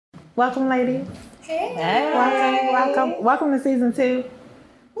Welcome, ladies. Hey. Welcome to season 2.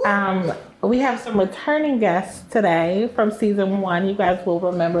 We have some returning guests today from season 1. You guys will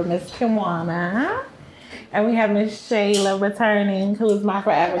remember Miss Kiwana. And we have Miss Shayla returning, who is my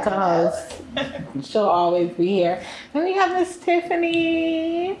forever co-host. She'll always be here. And we have Miss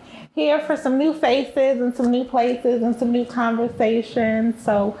Tiffany here for some new faces and some new places and some new conversations.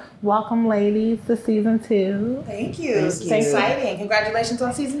 So welcome, ladies, to season 2. Thank you. It's exciting. Congratulations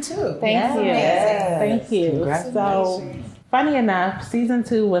on season 2. Thank you. Yes. Thank you. So, funny enough, season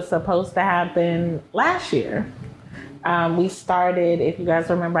 2 was supposed to happen last year. We started, if you guys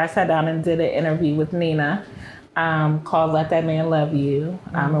remember, I sat down and did an interview with Nina called Let That Man Love You.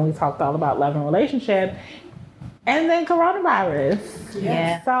 And we talked all about love and relationship. And then coronavirus.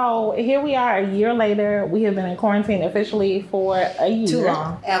 Yeah. So here we are a year later. We have been in quarantine officially for a year. Too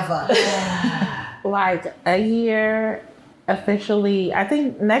long. Ever. Like a year officially, I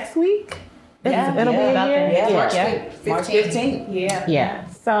think next week. It'll be a year. March 15th. Yeah.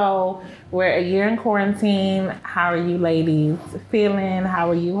 So we're a year in quarantine. How are you ladies feeling? How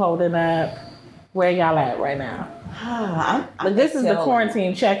are you holding up? Where y'all at right now? But this is the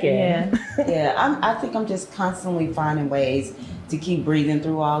quarantine check-in. I think I'm just constantly finding ways to keep breathing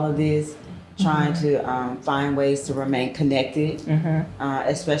through all of this, trying to find ways to remain connected,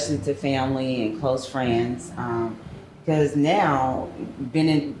 especially to family and close friends. Because now,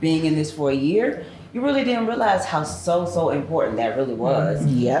 being in this for a year, you really didn't realize how so important that really was.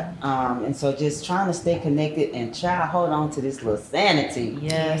 Yep. And so just trying to stay connected and try to hold on to this little sanity.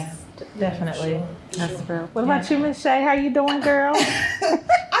 Yes. Definitely. That's real. What about you, Miss Shay? How you doing, girl? I feel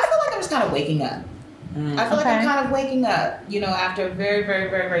like I'm just kind of waking up. I feel like I'm kind of waking up, after a very, very,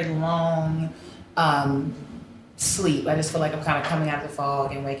 very, very long sleep. I just feel like I'm kind of coming out of the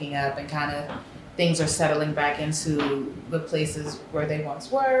fog and waking up, and kind of things are settling back into the places where they once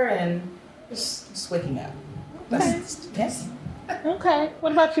were, and just waking up. Yes. Okay.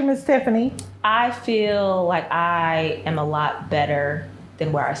 What about you, Miss Tiffany? I feel like I am a lot better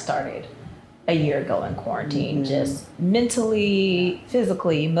than where I started a year ago in quarantine, just mentally,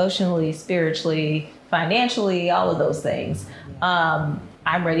 physically, emotionally, spiritually, financially, all of those things. I'm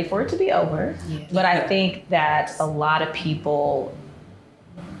ready for it to be over, but I think that a lot of people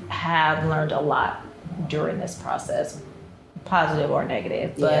have learned a lot during this process, positive or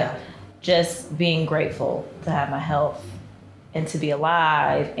negative, but just being grateful to have my health and to be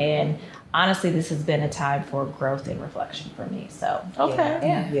alive. And honestly, this has been a time for growth and reflection for me. So,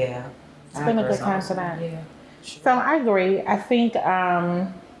 Yeah. It's been a good time for that. Yeah. So I agree. I think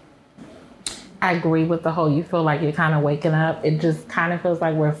I agree with the whole, you feel like you're kind of waking up. It just kind of feels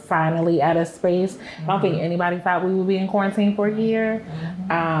like we're finally at a space. I don't think anybody thought we would be in quarantine for a year.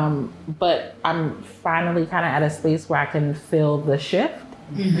 But I'm finally kind of at a space where I can feel the shift.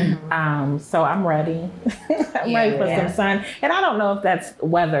 So I'm ready. I'm ready for some sun. And I don't know if that's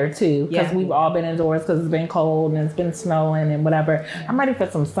weather too, because we've all been indoors because it's been cold and it's been snowing and whatever. I'm ready for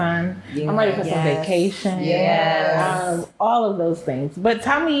some sun. I'm ready for some vacation. All of those things. But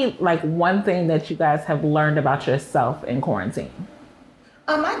tell me, like, one thing that you guys have learned about yourself in quarantine.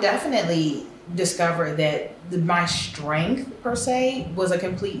 I definitely discovered that my strength per se was a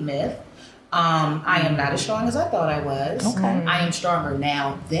complete myth. I am not as strong as I thought I was. I am stronger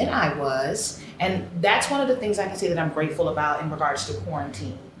now than I was. And that's one of the things I can say that I'm grateful about in regards to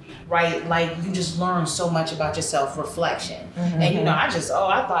quarantine, right? Like, you just learn so much about your self-reflection. And, I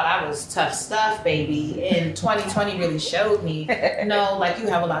thought I was tough stuff, baby. And 2020 really showed me, like, you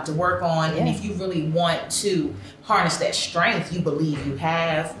have a lot to work on. And if you really want to harness that strength you believe you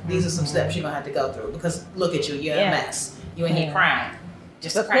have, these are some steps you're going to have to go through. Because look at you, you're a mess. You ain't here crying.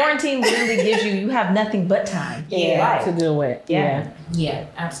 The quarantine literally gives you have nothing but time. To do it. Yeah,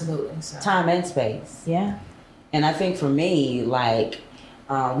 absolutely. So. Time and space. Yeah. And I think for me, like,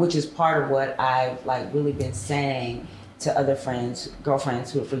 which is part of what I've like really been saying to other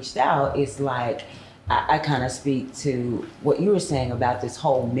girlfriends who have reached out, is like, I kind of speak to what you were saying about this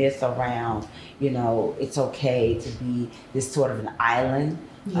whole myth around, it's okay to be this sort of an island.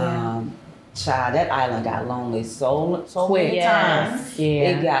 Child, that island got lonely so many times.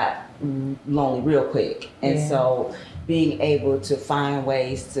 It got lonely real quick. And so being able to find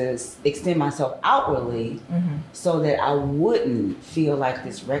ways to extend myself outwardly so that I wouldn't feel like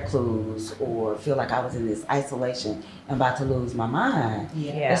this recluse or feel like I was in this isolation and about to lose my mind.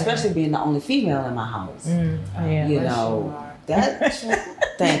 Especially being the only female in my house. That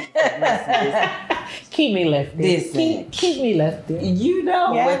thank you. Keep me lifted. Keep me lifted. You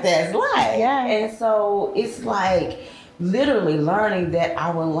know what that's like. And so it's like literally learning that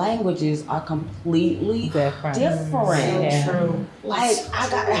our languages are completely different. So true. Like,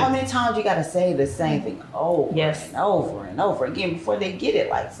 how many times you got to say the same thing over and over and over again before they get it?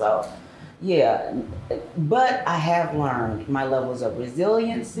 Like, so, yeah. But I have learned my levels of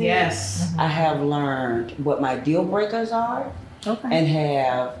resiliency. Yes. I have learned what my deal breakers are. Okay. And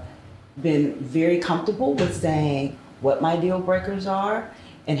have been very comfortable with saying what my deal breakers are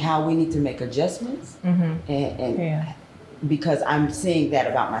and how we need to make adjustments. And because I'm seeing that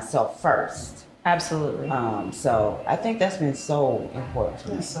about myself first. Absolutely. So I think that's been so important for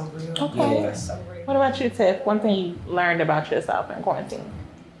me. That's so real. Okay. Yeah. That's so real. What about you, Tiff? One thing you learned about yourself in quarantine?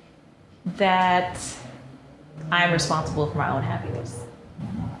 That I'm responsible for my own happiness.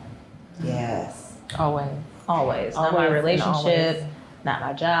 Yes. Always. Always. Not my Always and relationship, always. not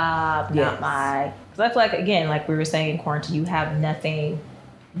my job, Yes. not my... Because I feel like, again, like we were saying in quarantine, you have nothing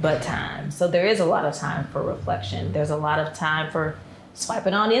but time. So there is a lot of time for reflection. There's a lot of time for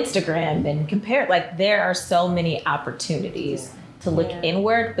swiping on Instagram and compare. Like, there are so many opportunities to look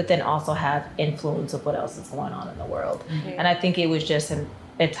inward, but then also have influence of what else is going on in the world. And I think it was just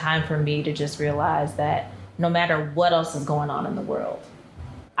a time for me to just realize that no matter what else is going on in the world,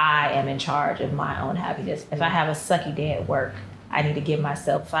 I am in charge of my own happiness. If I have a sucky day at work, I need to give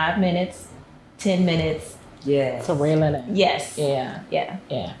myself 5 minutes, 10 minutes. Yes. To reel it in. Yes. Yeah. Yeah.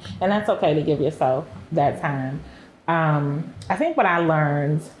 Yeah. And that's okay to give yourself that time. I think what I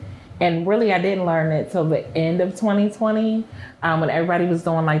learned, and really I didn't learn it till the end of 2020, when everybody was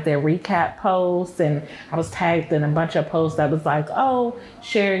doing like their recap posts, and I was tagged in a bunch of posts that was like, oh,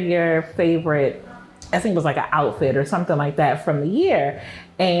 share your favorite, I think it was like an outfit or something like that from the year.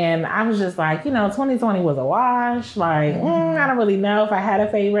 And I was just like, 2020 was a wash. Like, I don't really know if I had a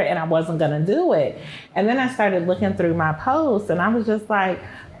favorite, and I wasn't going to do it. And then I started looking through my posts, and I was just like,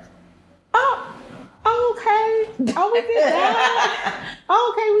 okay. Oh, we did that.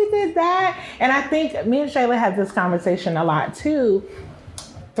 Okay, we did that. And I think me and Shayla had this conversation a lot too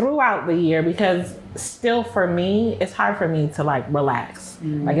throughout the year, because still for me, it's hard for me to like relax.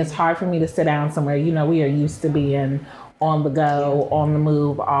 Like, it's hard for me to sit down somewhere. We are used to being on the go, on the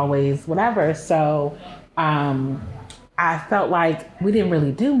move, always, whatever. So I felt like we didn't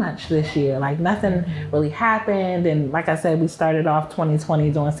really do much this year. Like, nothing really happened. And like I said, we started off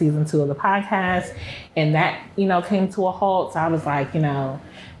 2020 doing season 2 of the podcast, and that, came to a halt. So I was like,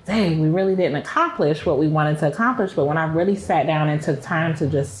 dang, we really didn't accomplish what we wanted to accomplish. But when I really sat down and took time to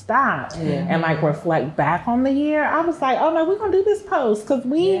just stop and like reflect back on the year, I was like, oh no, we're gonna do this post. Cause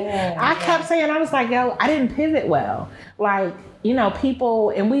I kept saying, I was like, yo, I didn't pivot well. Like,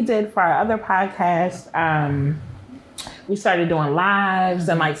 people, and we did for our other podcast, we started doing lives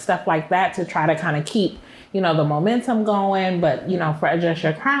and like stuff like that to try to kind of keep, the momentum going. But, for Adjust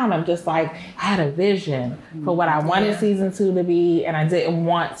Your Crown, I'm just like, I had a vision for what I wanted season 2 to be. And I didn't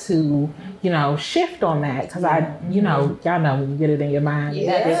want to, shift on that. Cause y'all know when you get it in your mind,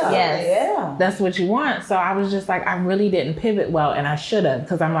 that's what you want. So I was just like, I really didn't pivot well, and I should have.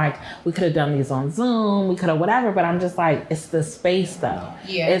 Cause I'm like, we could have done these on Zoom, we could have whatever. But I'm just like, it's the space though.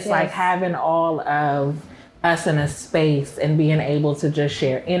 Yeah. It's like having all of us in a space and being able to just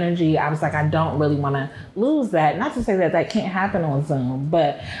share energy. I was like, I don't really want to lose that. Not to say that that can't happen on Zoom,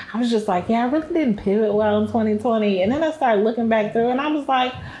 but I was just like, I really didn't pivot well in 2020. And then I started looking back through, and I was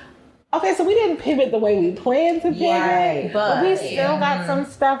like, okay, so we didn't pivot the way we planned to pivot, but we still got some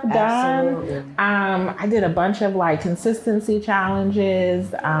stuff done. Absolutely. I did a bunch of like consistency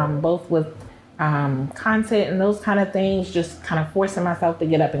challenges, both with content and those kind of things, just kind of forcing myself to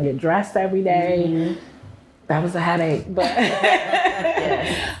get up and get dressed every day. That was a headache, but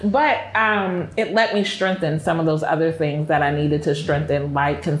it let me strengthen some of those other things that I needed to strengthen,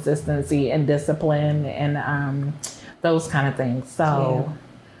 like consistency and discipline and those kind of things. So,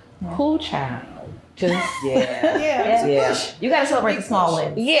 cool child. Just You got to celebrate the small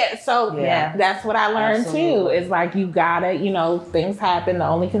wins. That's what I learned too. It's like, you gotta, things happen. The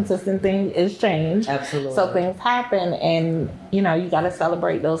only consistent thing is change. Absolutely. So things happen, and you gotta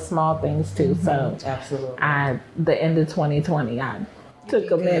celebrate those small things too. So absolutely. The end of 2020, I took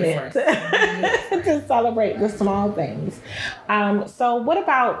a minute to celebrate the small things. So what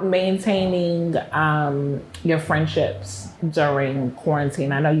about maintaining your friendships during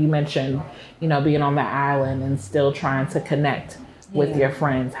quarantine? I know you mentioned, being on the island and still trying to connect with your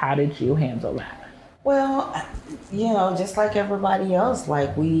friends. How did you handle that? Well, just like everybody else,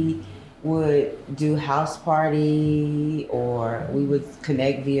 like we would do house party or we would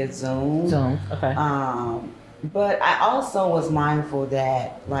connect via Zoom. Okay. But I also was mindful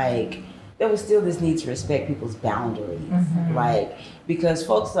that like there was still this need to respect people's boundaries. Like, because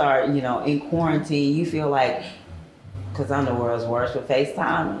folks are, in quarantine, you feel like, because I'm the world's worst with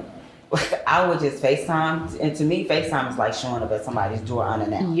FaceTime. I would just FaceTime, and to me, FaceTime is like showing up at somebody's door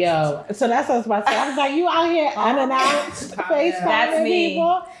unannounced. Yo, so that's what I was about to say. I was like, you out here unannounced FaceTime That's me.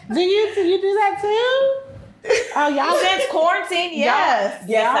 people? Do you do that too? Oh, y'all Since quarantine, yes.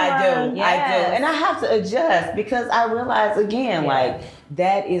 Yes, I do. I Yes. do. And I have to adjust because I realize again, like,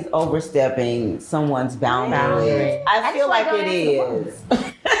 that is overstepping someone's boundaries. I feel like it is.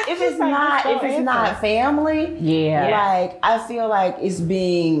 If it's not family, like, I feel like it's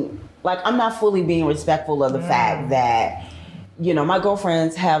being, like, I'm not fully being respectful of the fact that, you know, my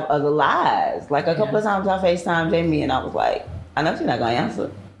girlfriends have other lives. Like, a couple of times I FaceTimed Jamie and I was like, I know she's not going to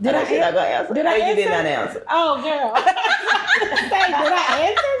answer. Did I not going to answer? Did I answer? You did not answer. Oh, girl. Did I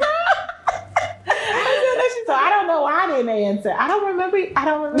answer that? So I don't know why I didn't answer. I don't remember.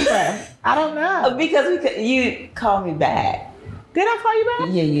 I don't know. Because you called me back. Did I call you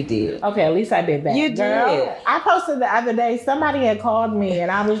back? Yeah, you did. Okay, at least I did that. You did. I posted the other day, somebody had called me and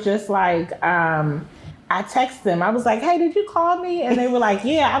I was just like, I texted them. I was like, hey, did you call me? And they were like,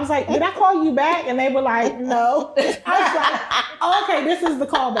 yeah. I was like, did I call you back? And they were like, no. I was like, oh, okay, this is the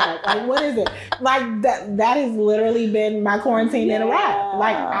callback. Like, what is it? Like, that has literally been my quarantine in a wrap.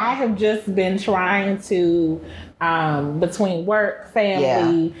 Like, I have just been trying to, between work,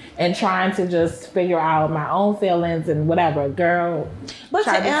 family, and trying to just figure out my own feelings and whatever. Girl, but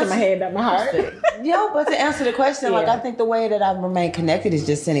trying to put my head up my heart. But to answer the question, like, I think the way that I remain connected is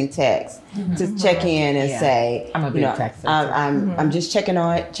just sending texts to check in and say, I'm a big texter. I'm just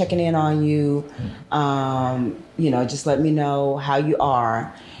checking in on you. You know, just let me know how you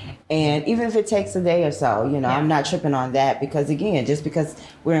are. And even if it takes a day or so, you know, I'm not tripping on that because, again, just because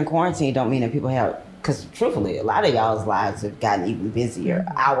we're in quarantine don't mean that people have, because truthfully, a lot of y'all's lives have gotten even busier.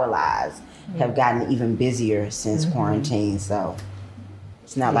 Our lives have gotten even busier since quarantine. So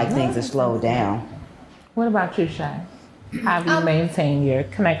it's not like things are slowed down. What about you, Shay? How do you maintain your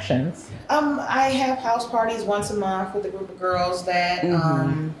connections? I have house parties once a month with a group of girls that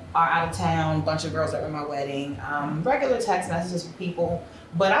are out of town, a bunch of girls that were at my wedding. Regular text messages with people,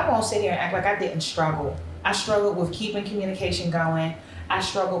 but I won't sit here and act like I didn't struggle. I struggled with keeping communication going. I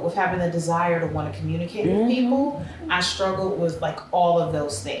struggled with having the desire to want to communicate with people. I struggled with like all of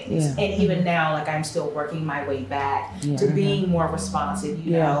those things. And even now, like I'm still working my way back to being more responsive,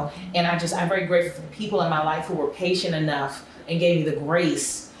 you know? And I'm very grateful for the people in my life who were patient enough and gave me the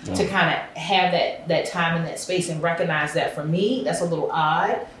grace to kind of have that time and that space and recognize that for me, that's a little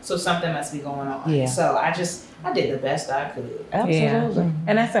odd. So something must be going on. So I did the best I could. Absolutely.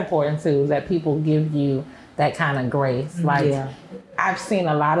 And that's important too, that people give you that kind of grace. Like, I've seen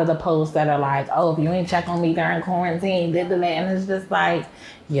a lot of the posts that are like, oh, if you ain't check on me during quarantine, and it's just like,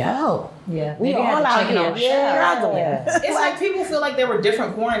 yo, we all out here struggling. It's like people feel like there were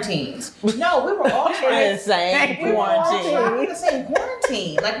different quarantines. No, we were all trying the same quarantine. We were all trying the same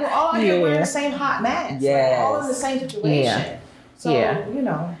quarantine. Like we're all out here wearing the same hot mask. Like, all in the same situation. So, you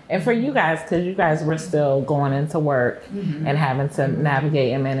know. And for you guys, because you guys were still going into work and having to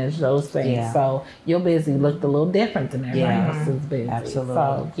navigate and manage those things. So your busy looked a little different than everyone else's busy. Absolutely.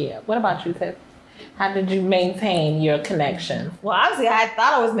 So, what about you, Tiff? How did you maintain your connections? Well, obviously, I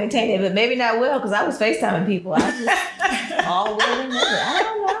thought I was maintaining it, but maybe not well because I was FaceTiming people. I just all willing to I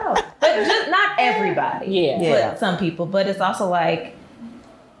don't know. But just not everybody. But some people. But it's also like,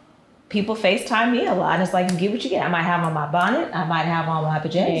 people FaceTime me a lot. It's like, you get what you get. I might have on my bonnet. I might have on my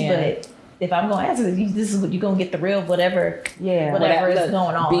pajamas. But if I'm going to answer this is what you're going to get the real whatever is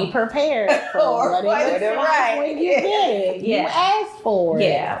going on. Be prepared for whatever when you get it. You asked for it.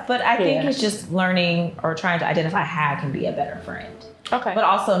 Yeah. But I think it's just learning or trying to identify how I can be a better friend. Okay. But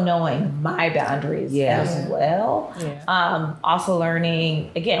also knowing my boundaries as well. Also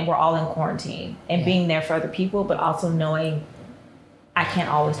learning, again, we're all in quarantine and being there for other people, but also knowing I can't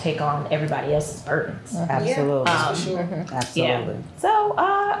always take on everybody else's burdens. Absolutely. For sure. Absolutely. So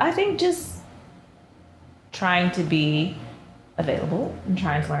I think just trying to be available and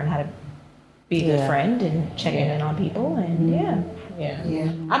trying to learn how to be a good friend and checking in on people and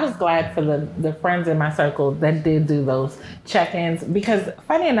I was glad for the friends in my circle that did do those check-ins because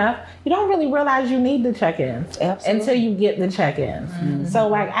funny enough, you don't really realize you need the check-ins until you get the check-ins. So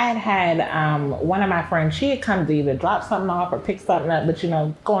like I had one of my friends, she had come to either drop something off or pick something up, but you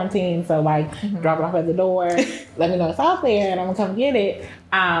know, quarantine, so like drop it off at the door, let me know it's out there and I'm gonna come get it.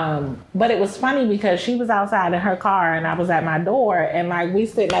 But it was funny because she was outside in her car and I was at my door and like we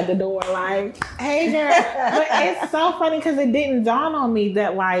sitting at the door like, hey girl. But it's so funny because it didn't dawn on me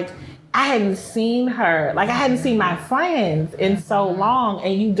that like I hadn't seen her, like I hadn't seen my friends in so long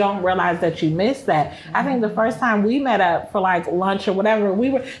and you don't realize that you missed that. I think the first time we met up for like lunch or whatever,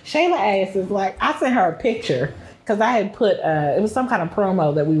 Shayla asked is like, I sent her a picture because I had put, it was some kind of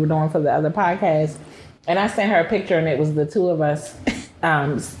promo that we were doing for the other podcast. And I sent her a picture and it was the two of us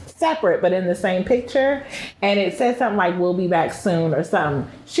separate, but in the same picture. And it said something like, we'll be back soon or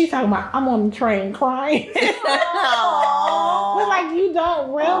something. She's talking about, I'm on the train crying. But like, you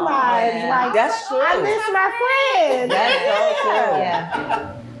don't realize, like, that's true. I miss my friends. That's so true.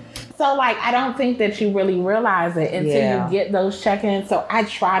 Yeah. So like, I don't think that you really realize it until you get those check-ins. So I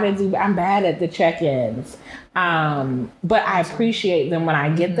try to do, I'm bad at the check-ins. But I appreciate them when I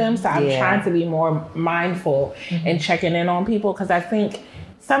get them. So I'm trying to be more mindful and checking in on people. Cause I think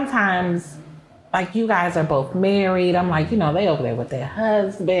sometimes like you guys are both married. I'm like, you know, they over there with their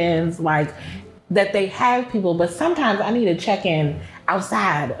husbands, like that they have people, but sometimes I need to check in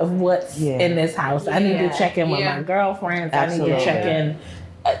outside of what's in this house. I need to check in with my girlfriends. Absolutely. I need to check in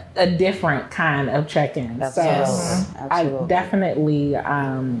a different kind of check-in. So I definitely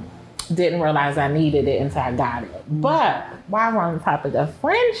didn't realize I needed it until I got it. But while we're on the topic of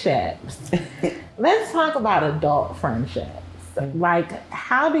friendships, let's talk about adult friendships. Like,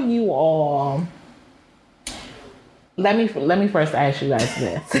 how do you all... Let me first ask you guys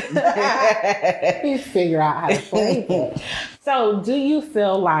this. Let me figure out how to phrase it. So do you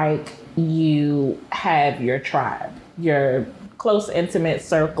feel like you have your tribe, your close, intimate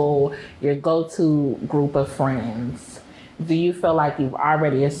circle, your go-to group of friends? Do you feel like you've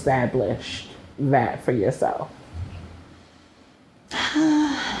already established that for yourself?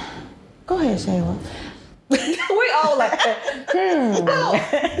 Go ahead, Shayla. We all like,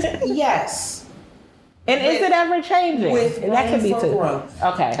 Yes. And is it ever changing? With That could be room for too. growth.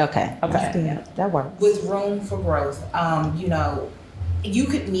 Okay. Okay. That works. With room for growth. You know, you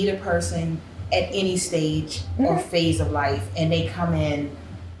could meet a person at any stage or phase of life and they come in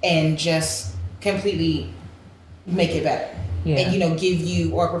and just completely make it better. Yeah. And, you know, give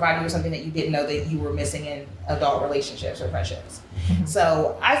you or provide you with something that you didn't know that you were missing in adult relationships or friendships.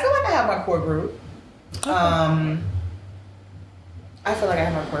 So I feel like I have my core group. I feel like I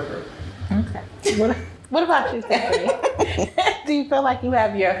have my core group. Okay. What about you, Tiffany? Do you feel like you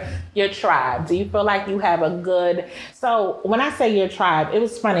have your tribe? Do you feel like you have a good... So when I say your tribe, it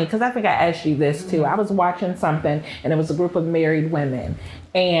was funny because I think I asked you this too. I was watching something and it was a group of married women.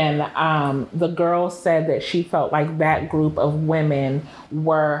 And the girl said that she felt like that group of women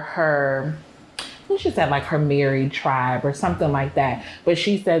were her... She said like her married tribe or something like that. But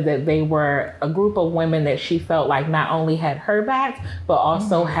she said that they were a group of women that she felt like not only had her back, but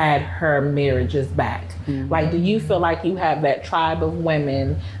also had her marriage's back. Like, do you feel like you have that tribe of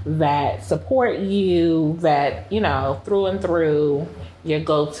women that support you, that, you know, through and through, your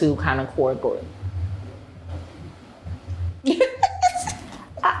go-to kind of core group?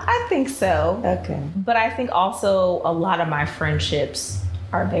 I think so. Okay. But I think also a lot of my friendships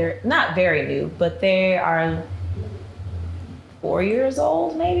are not very new, but they are 4 years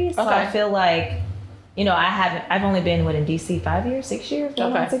old maybe. So I feel like, you know, I've only been in DC 5 years, 6 years,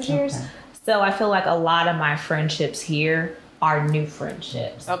 going on 6 years. So I feel like a lot of my friendships here are new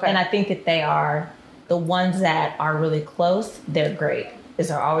friendships. And I think that they are the ones that are really close, they're great. Is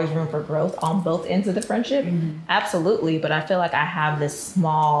there always room for growth on both ends of the friendship? Absolutely. But I feel like I have this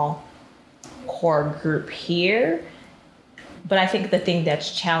small core group here. But I think the thing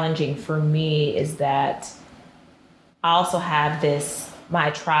that's challenging for me is that I also have my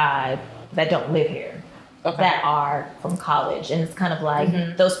tribe that don't live here, that are from college. And it's kind of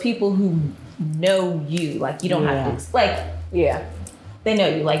like those people who know you, like you don't have to, like, they know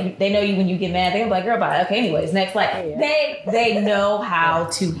you. Like, they know you when you get mad. They're like, girl, bye. Okay, anyways, next. Like, they know how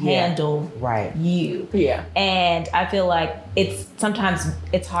to handle you. Yeah. And I feel like sometimes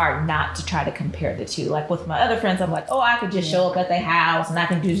it's hard not to try to compare the two. Like, with my other friends, I'm like, oh, I could just show up at their house and I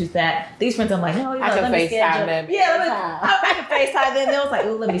can do just that. These friends, I'm like, no, I can FaceTime them. Yeah, I can FaceTime them. They was like,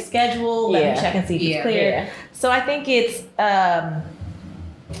 oh, let me schedule. Let me check and see if it's clear. Yeah. So I think it's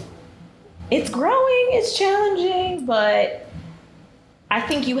growing. It's challenging, but I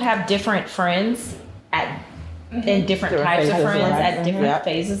think you have different friends and different types of friends at different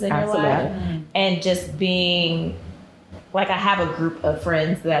phases in your life. And just being, like, I have a group of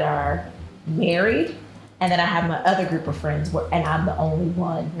friends that are married, and then I have my other group of friends and I'm the only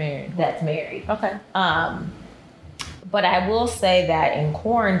one that's married. Okay. But I will say that in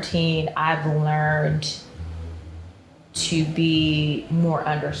quarantine, I've learned to be more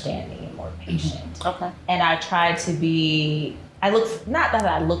understanding and more patient. Okay. And I try to be... not that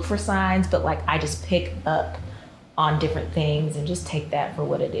I look for signs, but like I just pick up on different things and just take that for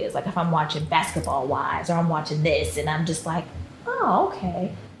what it is. Like if I'm watching Basketball Wives or I'm watching this and I'm just like, oh,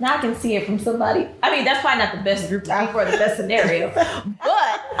 okay. Now I can see it from somebody. I mean, that's probably not the best group of people or the best scenario.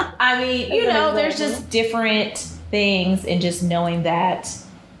 But I mean, you know, there's just different things, and just knowing that,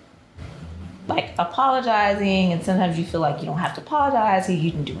 like, apologizing, and sometimes you feel like you don't have to apologize, you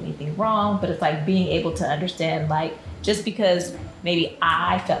didn't do anything wrong, but it's like being able to understand, like, just because maybe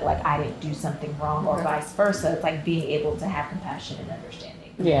I felt like I didn't do something wrong or vice versa, it's like being able to have compassion and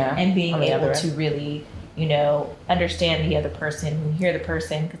understanding. Yeah. And being On the able other to end. really, you know, understand the other person and hear the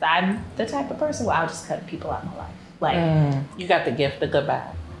person, because I'm the type of person where I'll just cut people out of my life. Like, You got the gift of goodbye.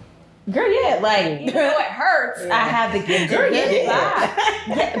 girl, yeah, like, even though it hurts, I have the gift of goodbye.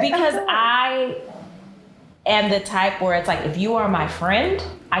 Yeah, because I am the type where it's like, if you are my friend,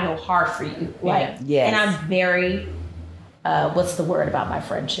 I go hard for you. Like, Yes. and I'm very, what's the word about my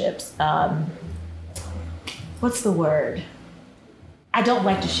friendships? What's the word? I don't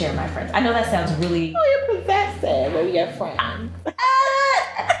like to share my friends. I know that sounds really... Oh, you're possessive of your friend.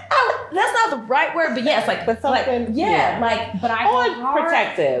 That's not the right word, but yeah, it's like, But something- like, yeah. like, but I Or go hard.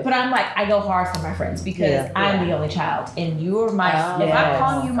 protective. But I'm like, I go hard for my friends because Yeah. I'm the only child, and you're my. Oh, if I'm yes.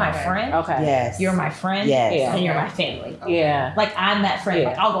 calling you my Okay. friend, Okay. Yes. you're my friend, Yes. Yeah. and you're my family. Yeah. Like, I'm that friend. Yeah.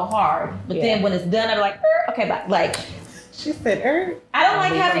 Like, I'll go hard, but Yeah. then when it's done, I'm like, okay, bye. Like, She said, I don't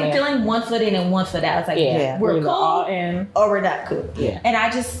like leave having them in. feeling one foot in and one foot out. It's like, Yeah. we're Either cool all in. or we're not cool. Yeah. And I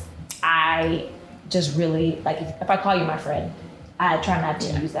just really, like, if I call you my friend, I try not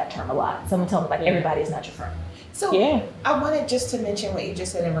to use that term a lot. Someone told me, like, everybody is not your friend. So Yeah. I wanted just to mention what you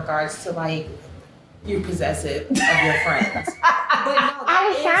just said in regards to like you possessive of your friends. But no,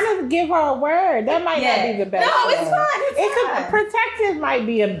 I was trying to give her a word. That might Yeah. not be the best. No, it's word. fine. It's a fine. protective might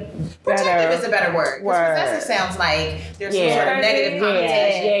be a better. protective is a better word. 'Cause word. Possessive sounds like there's Yeah. some sort of negative Yeah.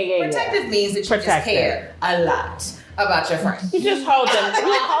 connotation. Yeah. Protective means that you just Protective. care a lot about your friends. You just hold them.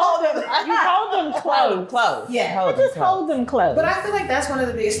 You hold them. You hold them close. Close. Yeah. Hold Just them hold them close. But I feel like that's one of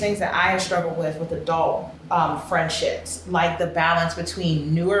the biggest things that I struggle with adult friendships, like the balance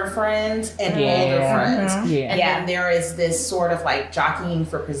between newer friends and older friends. Yeah. And then there is this sort of like jockeying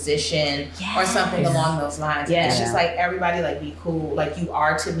for position or something Yes. along those lines. Yeah. It's just like everybody like be cool. Like you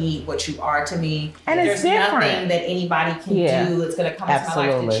are to me what you are to me. And it's There's different. nothing that anybody can Yeah. do that's gonna come into my life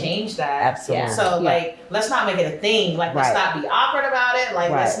Absolutely. to change that. Absolutely. So Yeah. like let's not make it a thing. Like let's Right. not be awkward about it.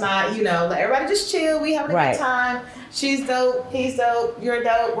 Like let's not, let everybody just chill. We having a Right. good time. She's dope, he's dope, you're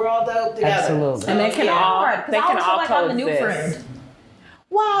dope, we're all dope together. Absolutely. And they can all- Because they I can always feel all like I'm the new coexist. friend.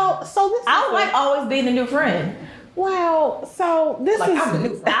 Well, so this I is don't like always being the new friend. Well, so this Like is I'm the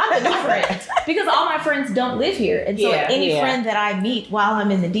new friend. I'm the new friend because all my friends don't live here, and so Yeah, any yeah. friend that I meet while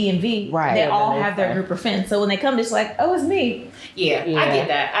I'm in the DMV, Right. they Yeah, all then they have their friend. group of friends. So when they come, it's like, oh, it's me. Yeah, Yeah. I get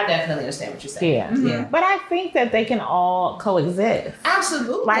that. I definitely understand what you're saying. Yeah. Yeah. But I think that they can all coexist.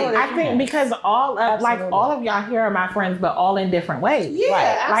 Absolutely. Like I think because all of y'all here are my friends, but all in different ways.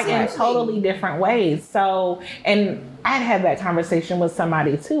 Yeah, Like in absolutely. totally different ways. So, and I'd had that conversation with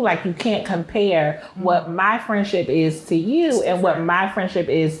somebody too. Like you can't compare what my friendship is to you and what my friendship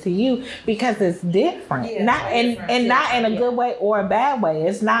is to you because it's different. Yeah, not it's and different. and not in a Yeah. good way or a bad way.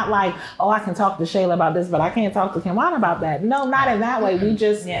 It's not like, oh, I can talk to Shayla about this, but I can't talk to Kimwana about that. No, not in that way. We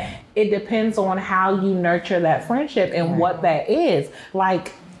just Yeah. it depends on how you nurture that friendship and what that is.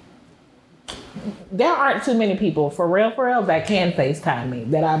 Like there aren't too many people for real that can FaceTime me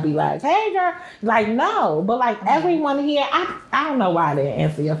that I'd be like, hey girl, like no, but like everyone here, I don't know why they didn't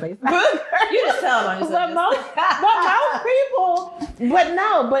answer your FaceTime. You just tell them on But most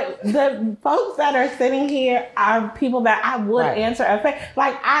people, but the folks that are sitting here are people that I would Right. answer a face.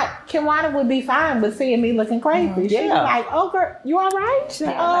 Like Kimwana would be fine with seeing me looking crazy. She'd be Yeah. like, oh girl, you all right?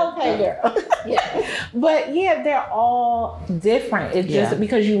 Oh, okay, girl. Yeah. But yeah, they're all different. It's just Yeah.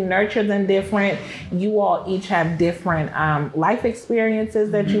 because you nurture them different. You all each have different life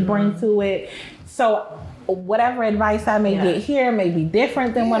experiences that you bring to it. So whatever advice I may get here may be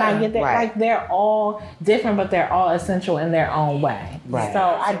different than when I get there. Right. Like they're all different, but they're all essential in their own way. Right. So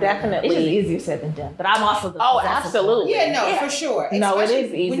I It's just definitely. easier said than done. But I'm also the Oh, possessive absolutely. Yeah, no, Yeah. for sure. No, it Especially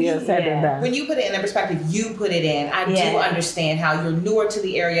is when easier you- said than yeah. done. When you put it in the perspective you put it in, I do Yeah. understand how you're newer to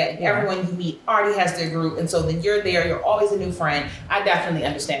the area and Yeah. everyone you meet already has their group, and so then you're there, you're always a new friend. I definitely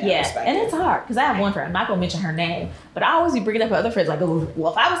understand that Yeah, perspective. and it's hard because I have one friend. I'm not gonna mention her name, but I always be bringing up her other friends like, oh,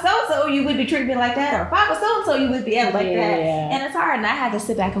 well, if I was so and so, you would be treating me like that, or if I was so and so, you would be acting like that. Yeah. And it's hard, and I had to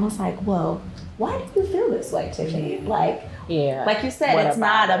sit back and was like, well, why do you feel this way, Tiffany? Like you said, What it's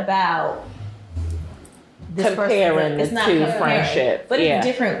not about it? about this Comparing person. the It's not two comparing. friendships. but Yeah. it's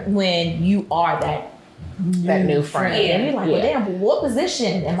different when you are that new friend. and you're like, well, Yeah. damn, but what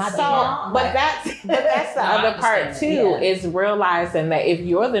position am I So, belong? but Like, that's the No, I other part understand. too, Yeah. is realizing that if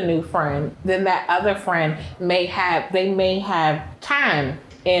you're the new friend, then that other friend may have time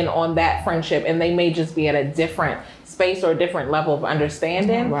in on that friendship, and they may just be at a different space or a different level of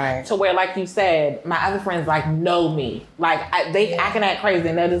understanding, Right. to where, like you said, my other friends like know me, like I can act crazy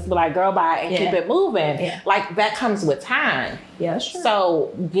and they'll just be like, girl, bye, and keep it moving. Like that comes with time. Yeah, sure.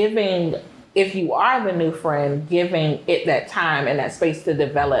 So if you are the new friend, giving it that time and that space to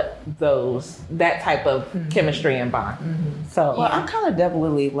develop that type of chemistry and bond. So Well, I'm kind of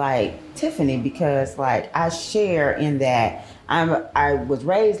definitely like Tiffany, because like I share in that I was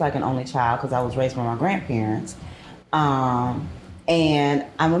raised like an only child because I was raised by my grandparents, and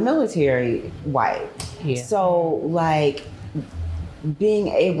I'm a military wife. Yeah. So like being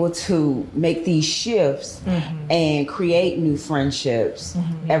able to make these shifts and create new friendships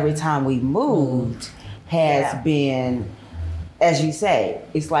every time we moved has been, as you say,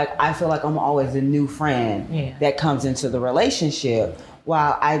 it's like I feel like I'm always a new friend that comes into the relationship.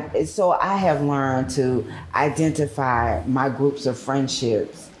 While I have learned to identify my groups of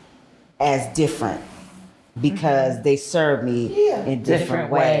friendships as different because they serve me in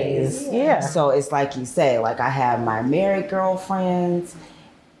different ways. Yeah. So it's like you say, like I have my married girlfriends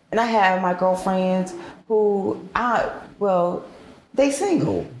and I have my girlfriends who they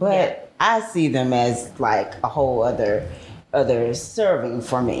single, but I see them as like a whole other serving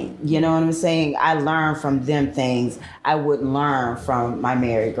for me. You know what I'm saying? I learn from them things I wouldn't learn from my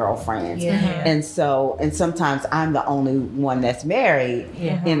married girlfriends. And sometimes I'm the only one that's married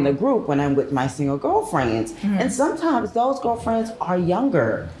in the group when I'm with my single girlfriends. And sometimes those girlfriends are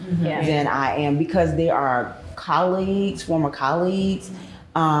younger than I am because they are former colleagues,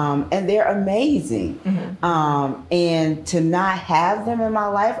 and they're amazing. And to not have them in my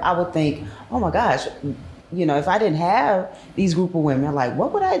life, I would think, oh my gosh, you know, if I didn't have these group of women, like,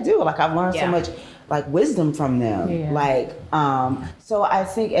 what would I do? Like, I've learned so much, like, wisdom from them. Like, so I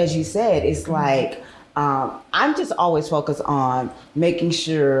think, as you said, it's like, I'm just always focused on making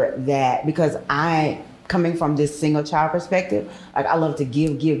sure that, because coming from this single child perspective, like, I love to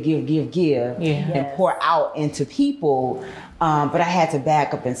give, and pour out into people. But I had to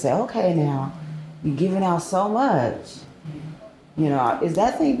back up and say, okay, now, you're giving out so much. You know, is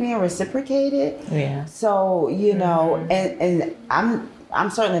that thing being reciprocated? Yeah. So, you know, and I'm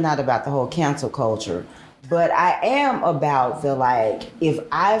certainly not about the whole cancel culture, but I am about the, like, if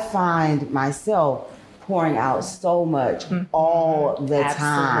I find myself pouring out so much all the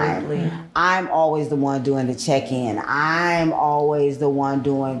time, I'm always the one doing the check-in. I'm always the one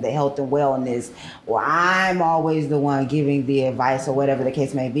doing the health and wellness, or I'm always the one giving the advice or whatever the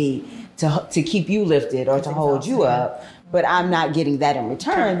case may be to keep you lifted or to hold you up. But I'm not getting that in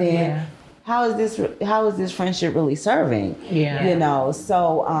return, then how is this friendship really serving? You know,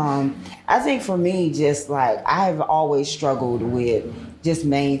 so I think for me, just like I've always struggled with just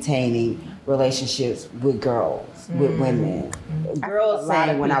maintaining relationships with girls, with women. Girls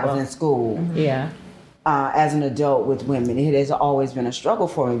saying when I was in school, as an adult with women, it has always been a struggle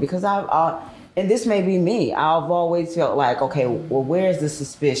for me because and this may be me, I've always felt like, okay, well, where's the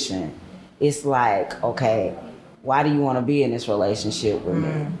suspicion? It's like, okay, why do you want to be in this relationship with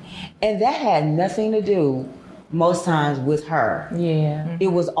me? And that had nothing to do most times with her.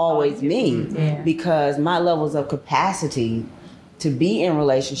 It was always me because my levels of capacity to be in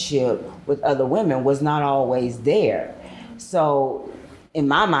relationship with other women was not always there. So in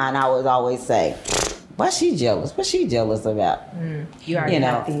my mind, I would always say, why she jealous? What's she jealous about? You already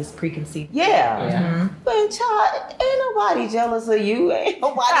have these preconceived. But child, ain't nobody jealous of you. Ain't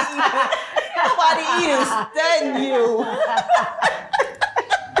nobody even studying you.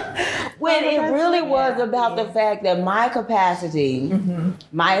 When it really was about the fact that my capacity,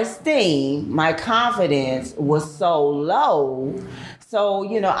 my esteem, my confidence was so low. So,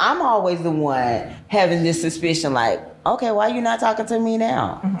 you know, I'm always the one having this suspicion like, okay, why are you not talking to me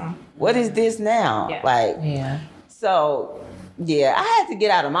now? What is this now? So, I had to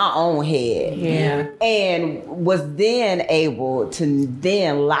get out of my own head. And was then able to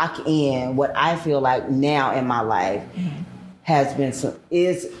then lock in what I feel like now in my life has been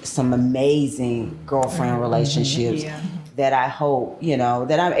some amazing girlfriend relationships that I hope, you know,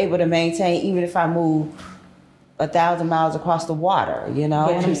 that I'm able to maintain even if I move 1,000 miles across the water, you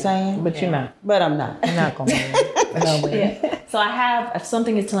know what I'm saying? But you're not. But I'm not. You're not going to. So I have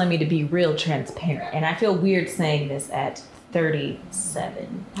something is telling me to be real transparent, and I feel weird saying this at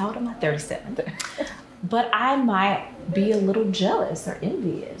 37. How old am I? 37. But I might be a little jealous or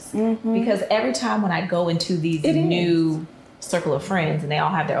envious because every time when I go into these new circle of friends and they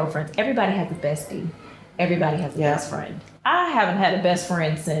all have their own friends, everybody has a bestie. Everybody has a best friend. I haven't had a best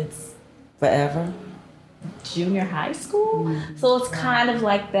friend since forever. Junior high school. So it's kind of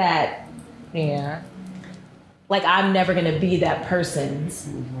like that. like I'm never gonna be that person's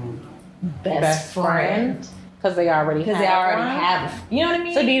best friend. Because they already have, you know what I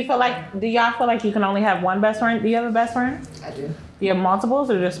mean? So do y'all feel like you can only have one best friend? Do you have a best friend? I do. Do you have multiples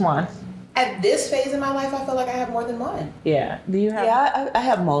or just one? At this phase in my life, I feel like I have more than one. Yeah. Do you have? Yeah, I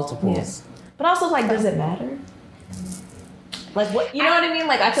have multiples. Yes. But also, like, does it matter? Like, what, you know what I mean?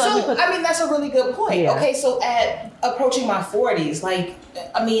 Like, I feel like I mean, that's a really good point. Yeah. Okay, so at approaching my 40s, like,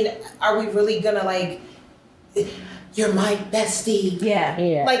 I mean, are we really gonna, like, you're my bestie? yeah.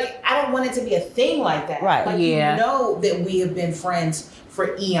 Yeah. Like, I don't want it to be a thing like that. Right. Like, Yeah. you know that we have been friends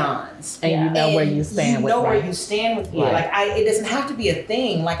for eons. And you know where you stand You with know where right. you stand with me. Right. Like, it doesn't have to be a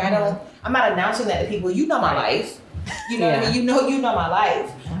thing. Like, I'm not announcing that to people. You know my life. You know what I mean? You know my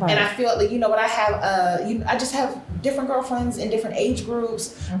life. Right. And I feel like, but I have, I just have different girlfriends in different age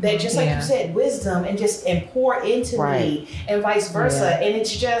groups that just like you said, wisdom and pour into me and vice versa. And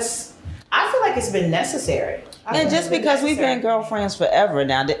it's just, I feel like it's been necessary. And just because we've been girlfriends forever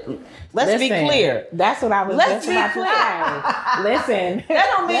now, let's be clear. That's what I was Let's just be about clear. to say. Listen. That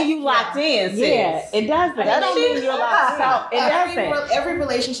don't mean you locked in, sis. Yeah, it doesn't. That don't mean you're locked in. It doesn't. Every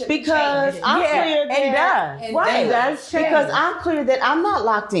relationship Because changes. I'm clear that it does. And Right. it It does change. because I'm clear that I'm not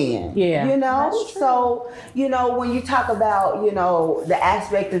locked in. Yeah. You know? That's true. So, when you talk about, the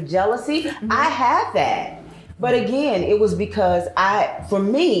aspect of jealousy, I have that. But again, it was because for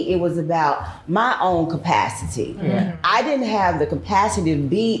me, it was about my own capacity. Yeah. I didn't have the capacity to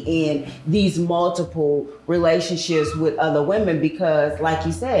be in these multiple relationships with other women because, like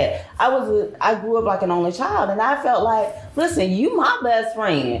you said, I grew up like an only child, and I felt like, listen, you my best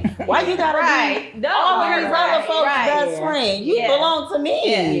friend. Why you gotta Right. be No, all of these right, other folks' right. best Yeah. friend? You Yeah. belong to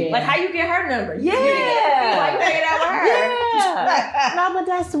me. Yeah. Like, how you get her number? Yeah. Why you hanging out with her? Yeah. No, but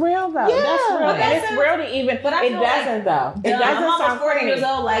that's real though. Yeah. That's real. But And that's it's real to even. But I it feel doesn't though. It doesn't I'm almost sound 40 funny. years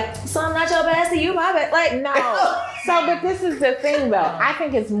old. Like, so I'm not your bestie. You my best. Like, No. So, but this is the thing though. I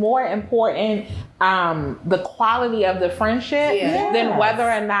think it's more important the quality of the friendship Yeah. than whether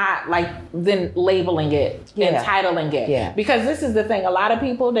or not than labeling it, Yeah. entitling it. Yeah. Because this is the thing. A lot of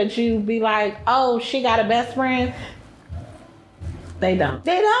people that you be like, oh, she got a best friend. They don't.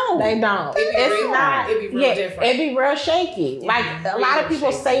 They don't. They don't. It'd be It's real- not. it'd be real different. It'd be real shaky. Like a lot of real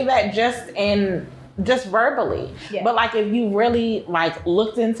people shaky. say that just verbally. Yeah. But like if you really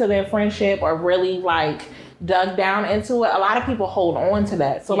looked into their friendship or really dug down into it, a lot of people hold on to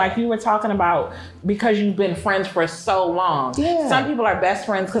that. So like you were talking about, because you've been friends for so long. Yeah. Some people are best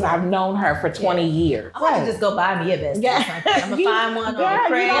friends because I've known her for 20 years. I'm about to just go buy me a bestie. Yeah. Or something. I'm gonna You- find one girl, on you the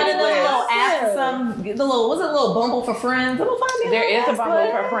don't Craigslist. even know. Was it a little Bumble for friends? I'm gonna find me There is a little Bumble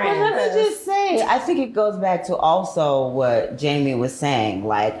bestie. for friends. But let me just say, I think it goes back to also what Jamie was saying.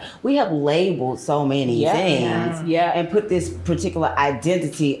 Like, we have labeled so many things Yeah. and put this particular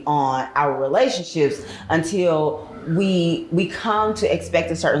identity on our relationships until we come to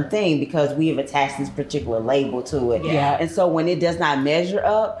expect a certain thing because we have attached this particular label to it. Yeah. And so when it does not measure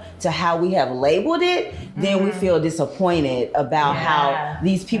up to how we have labeled it, then we feel disappointed about how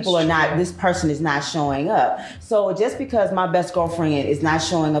these people are not, this person is not showing up. So just because my best girlfriend is not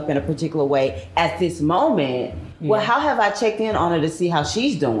showing up in a particular way at this moment, well, how have I checked in on her to see how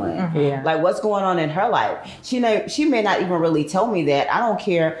she's doing? Yeah. Like, what's going on in her life? She may not even really tell me that. I don't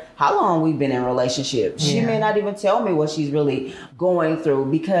care how long we've been in a relationship. She may not even tell me what she's really going through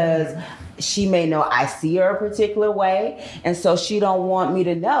because she may know I see her a particular way. And so she don't want me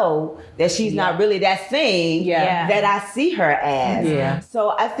to know that she's not really that thing that I see her as. Yeah.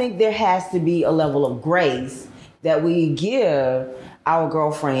 So I think there has to be a level of grace that we give our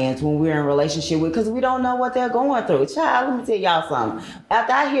girlfriends when we're in a relationship with, because we don't know what they're going through. Child, let me tell y'all something.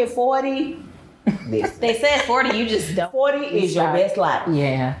 After I hit 40, They said 40, you just don't. 40 is your best life.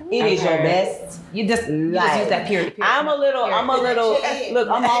 Yeah. It is your best. You just use Life. that period. I'm a little, look,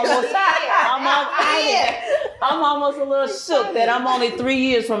 I'm almost a little shook that I'm only 3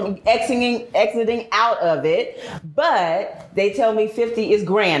 years from exiting out of it. But they tell me 50 is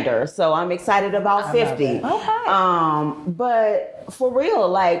grander. So I'm excited about 50. Okay. But for real,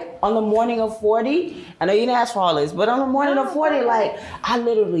 like on the morning of 40, I know you didn't ask for all this, but on the morning of 40, like I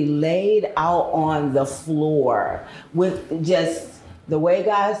literally laid out on the floor with just the way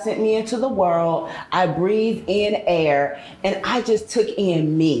God sent me into the world. I breathed in air and I just took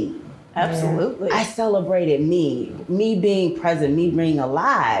in me. Absolutely. I celebrated me being present, me being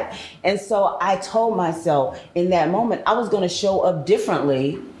alive. And so I told myself in that moment, I was going to show up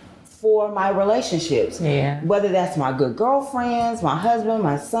differently for my relationships. Yeah. Whether that's my good girlfriends, my husband,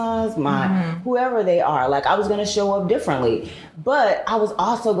 my sons, my whoever they are. Like I was going to show up differently. But I was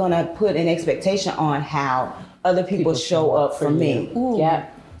also going to put an expectation on how other people show up for me. Yeah.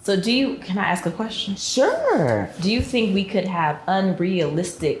 So can I ask a question? Sure. Do you think we could have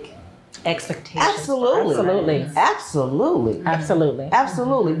unrealistic expectations? Absolutely.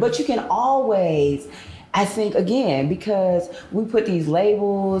 But you can always, I think, again, because we put these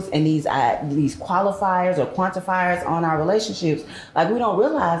labels and these qualifiers or quantifiers on our relationships, like we don't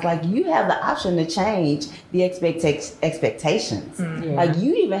realize, like you have the option to change the expectations. Mm-hmm. Like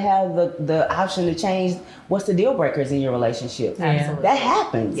you even have the option to change what's the deal breakers in your relationship. Absolutely. That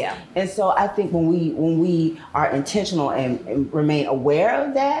happens. Yeah. And so I think when we are intentional and remain aware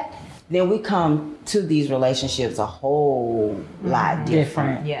of that, then we come to these relationships a whole lot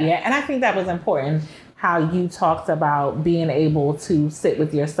different. Yeah. And I think that was important, how you talked about being able to sit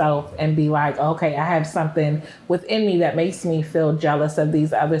with yourself and be like, okay, I have something within me that makes me feel jealous of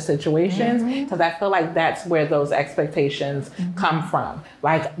these other situations. Because I feel like that's where those expectations come from.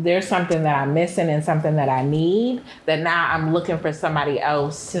 Like there's something that I'm missing and something that I need that now I'm looking for somebody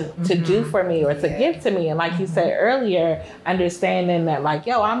else to do for me or to give to me. And like you said earlier, understanding that like,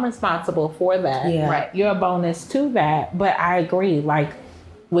 yo, I'm responsible for that. Yeah. Right. You're a bonus to that. But I agree, like,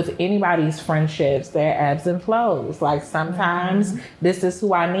 with anybody's friendships, there are ebbs and flows. Like sometimes this is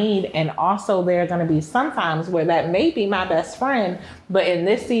who I need. And also there are going to be sometimes where that may be my best friend, but in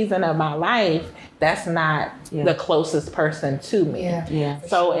this season of my life, that's not the closest person to me.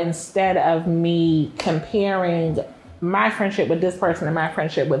 So instead of me comparing my friendship with this person and my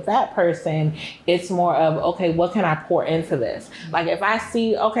friendship with that person, it's more of, okay, what can I pour into this? Like if I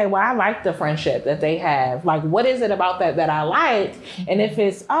see, okay, well, I like the friendship that they have. Like, what is it about that I like? And if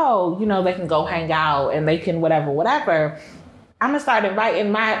it's, oh, you know, they can go hang out and they can whatever, I'm gonna start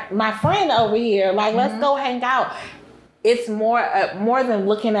inviting my friend over here. Like, let's go hang out. It's more than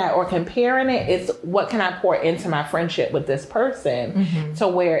looking at or comparing it. It's what can I pour into my friendship with this person to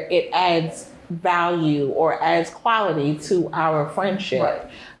where it adds value or adds quality to our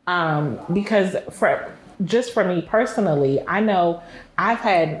friendship. Because for me personally, I know I've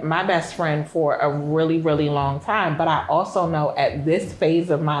had my best friend for a really, really long time, but I also know at this phase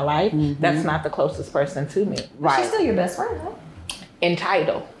of my life, that's not the closest person to me. Right. She's still your best friend, huh?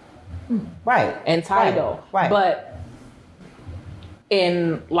 Entitled. Right. Entitled. Right. But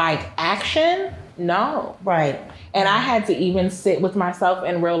in like action, no. Right. And I had to even sit with myself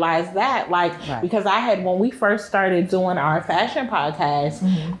and realize that, like, because when we first started doing our fashion podcast,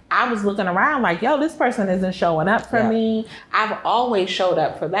 I was looking around like, yo, this person isn't showing up for me. I've always showed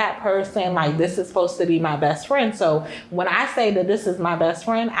up for that person. Like, this is supposed to be my best friend. So when I say that this is my best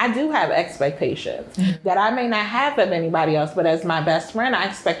friend, I do have expectations that I may not have of anybody else, but as my best friend, I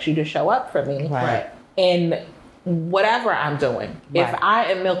expect you to show up for me. Right. And whatever I'm doing. Right. If I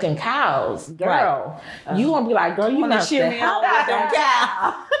am milking cows, girl, you gonna be like, girl, you not cheer me out with them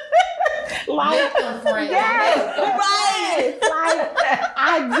cows. Like, right. Like,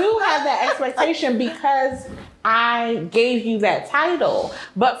 I do have that expectation because I gave you that title.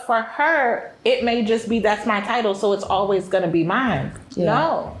 But for her, it may just be that's my title, so it's always gonna be mine. Yeah.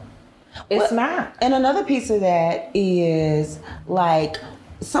 No, it's not. And another piece of that is like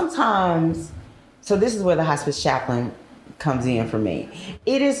sometimes. So this is where the hospice chaplain comes in for me.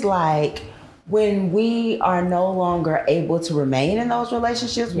 It is like when we are no longer able to remain in those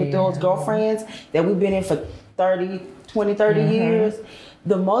relationships with those girlfriends that we've been in for 20, 30 years,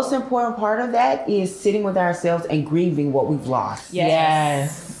 the most important part of that is sitting with ourselves and grieving what we've lost.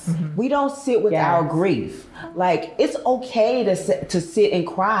 Yes. We don't sit with our grief. Like, it's okay to sit and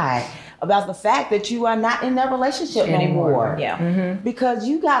cry about the fact that you are not in that relationship anymore. Yeah. Because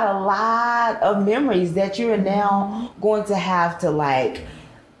you got a lot of memories that you're now going to have to like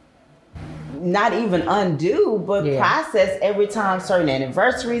not even undo, but process every time certain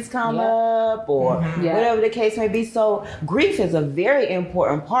anniversaries come up or whatever the case may be. So grief is a very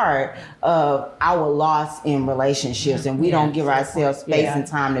important part of our loss in relationships, and we don't give ourselves space and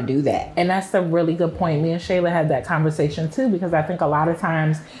time to do that. And that's a really good point. Me and Shayla had that conversation too, because I think a lot of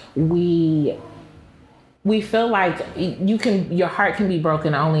times we feel like your heart can be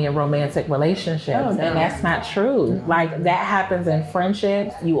broken only in romantic relationships. Oh, no. And that's not true. No. Like, that happens in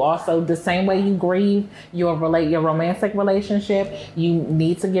friendships. You also, the same way you grieve your romantic relationship, you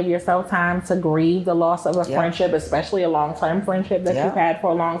need to give yourself time to grieve the loss of a friendship, especially a long-term friendship that you've had for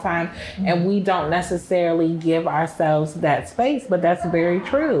a long time. And we don't necessarily give ourselves that space, but that's very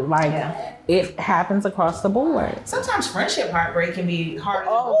true. Like, it happens across the board. Sometimes friendship heartbreak can be harder.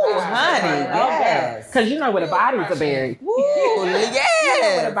 Oh, honey, yes. Because you know where the bodies are buried. Woo,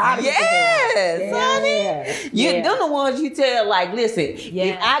 yes, yes, honey. Yeah. Them the ones you tell, like, listen,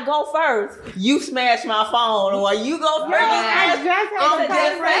 if I go first, you smash my phone, or you go first, I'm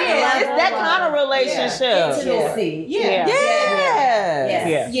different. It's that kind of relationship. Intimacy.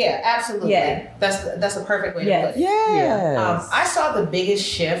 Yeah, absolutely. Yeah. That's a perfect way to put it. Yes. I saw the biggest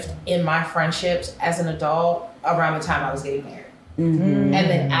shift in my friendships as an adult around the time I was getting married. Mm-hmm. And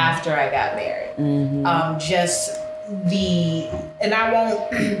then after I got married. Mm-hmm. And I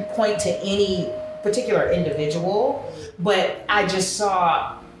won't point to any particular individual, but I just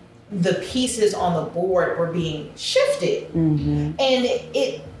saw the pieces on the board were being shifted. Mm-hmm. And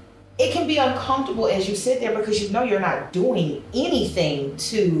it can be uncomfortable as you sit there because you know you're not doing anything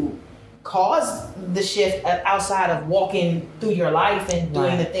to cause the shift outside of walking through your life and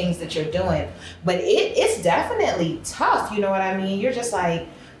doing the things that you're doing. But it's definitely tough, you know what I mean? You're just like,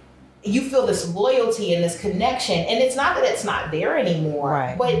 you feel this loyalty and this connection, and it's not that it's not there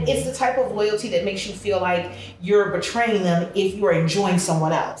anymore, but it's the type of loyalty that makes you feel like you're betraying them if you're enjoying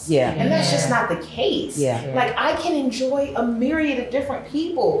someone else. And that's just not the case. Like, I can enjoy a myriad of different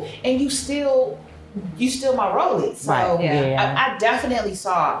people, and you still my rollie. So I definitely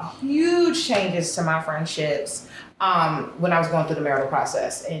saw huge changes to my friendships when I was going through the marital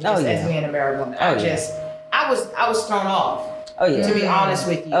process, and just as being a married woman. I was thrown off. To be honest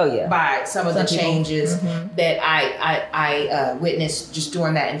with you, by some of the changes that I witnessed just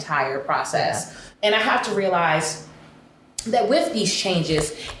during that entire process. And I have to realize that with these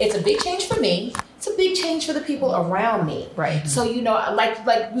changes, it's a big change for me. It's a big change for the people around me. So, you know, like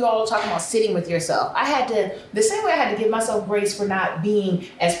we all talking about sitting with yourself. The same way I had to give myself grace for not being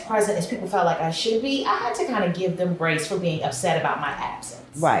as present as people felt like I should be, I had to kind of give them grace for being upset about my absence.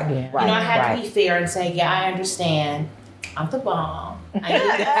 You know, I had to be fair and say, I understand. I'm the bomb. But I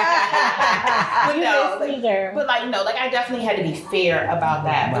definitely had to be fair about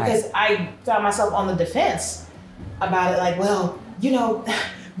that because I found myself on the defense about it. Like, well, you know,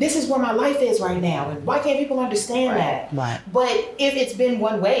 this is where my life is right now, and why can't people understand that? But if it's been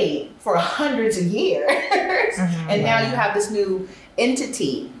one way for hundreds of years, and now you have this new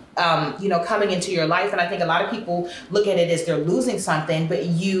entity, coming into your life, and I think a lot of people look at it as they're losing something, but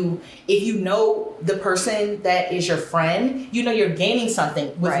if you know the person that is your friend, you know you're gaining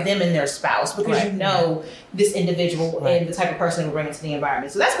something with them and their spouse because you know this individual and the type of person we bring into the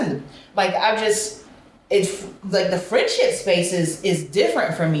environment. So that's been like it's like the friendship space is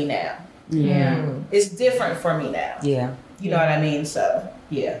different for me now. It's different for me now. You know what I mean? So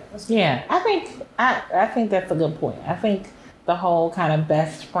I think that's a good point. I think the whole kind of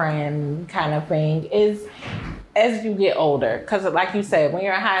best friend kind of thing is as you get older, because like you said, when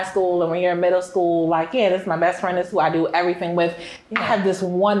you're in high school and when you're in middle school, like, this is my best friend, this is who I do everything with. I have this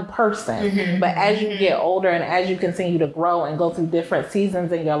one person. But as you get older and as you continue to grow and go through different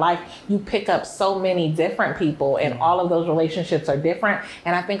seasons in your life, you pick up so many different people, and all of those relationships are different.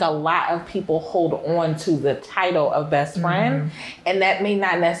 And I think a lot of people hold on to the title of best friend, and that may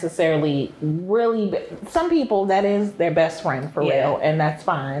not necessarily really be, some people that is their best friend for real, and that's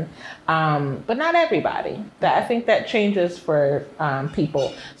fine. But not everybody. I think that changes for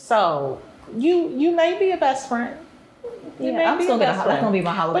people. So you may be a best friend. I'm still gonna be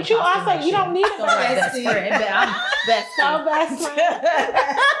my Halloween. But you also you don't need a best friend. But I'm best friend. Best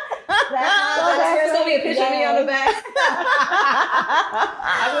friend. There's gonna be a picture of me on the back.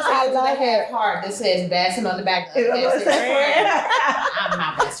 I was going to the half heart that says Bassin on the back. I'm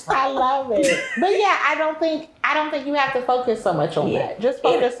my best friend. I love it. But I don't think you have to focus so much on that. Just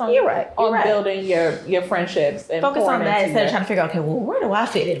focus on building your friendships and focus on that instead of trying to figure out, okay, well, where do I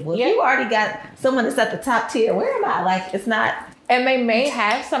fit in? Well, you already got someone that's at the top tier. Where am I? Like, it's not. And they may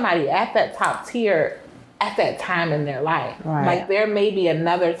have somebody at that top tier at that time in their life. Like, there may be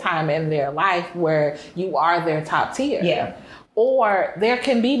another time in their life where you are their top tier. Or there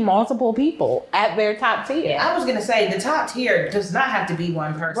can be multiple people at their top tier. I was gonna say the top tier does not have to be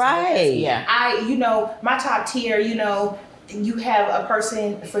one person. My top tier, you have a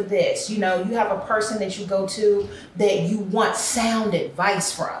person for this, you have a person that you go to that you want sound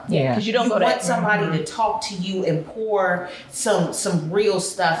advice from. Because you want somebody to talk to you and pour some real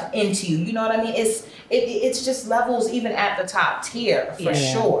stuff into you. You know what I mean? It's just levels even at the top tier for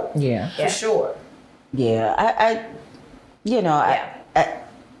sure. For sure.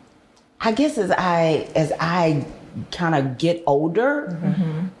 I guess as I kind of get older,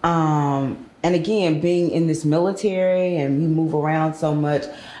 and again, being in this military and we move around so much,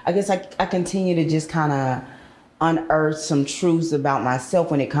 I guess I continue to just kind of unearthed some truths about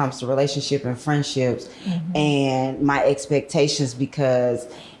myself when it comes to relationship and friendships and my expectations, because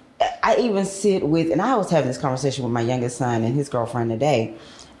I even sit with, and I was having this conversation with my youngest son and his girlfriend today.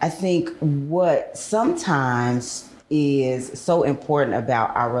 I think what sometimes is so important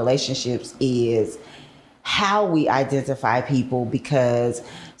about our relationships is how we identify people, because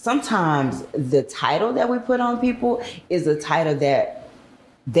sometimes the title that we put on people is a title that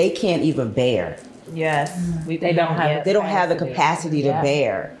they can't even bear. Yes. They don't have They don't have the capacity to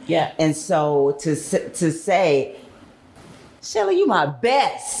bear. Yeah. And so to say, Shelly, you my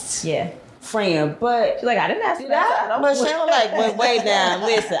best friend, but She's like, I didn't ask that. but Shelly like, wait now,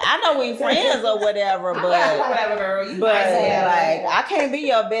 listen, I know we friends or whatever, but Whatever, girl. You might say that. like I can't be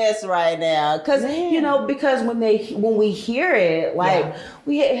your best right now, because because when we hear it, like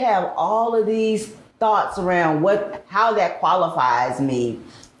we have all of these thoughts around how that qualifies me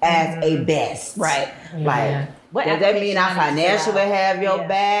as a best, Right. Like, does that mean I financially have your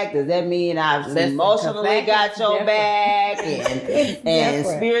back? Does that mean I've emotionally got your back and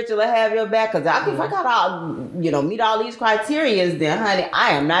spiritually have your back? Because if I got all, meet all these criteria, then honey,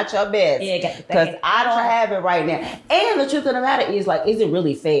 I am not your best. Because I don't have it right now. And the truth of the matter is, like, is it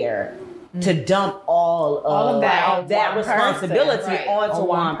really fair to dump all of that responsibility onto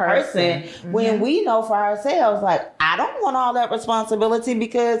one person when we know for ourselves, like, I don't want all that responsibility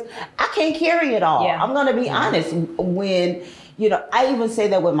because I can't carry it all. I'm going to be honest. When, I even say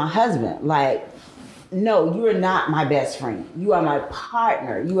that with my husband, like, no, you are not my best friend. You are my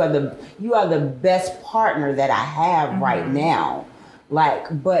partner. You are the best partner that I have right now.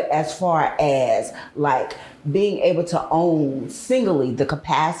 Like, but as far as like being able to own singly the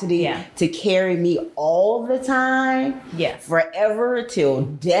capacity to carry me all the time, forever till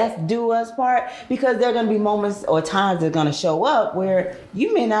death do us part, because there are going to be moments or times that are going to show up where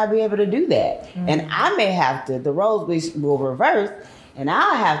you may not be able to do that. And I may have to, the roles will reverse and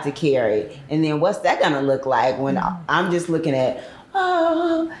I'll have to carry. And then what's that going to look like when I'm just looking at,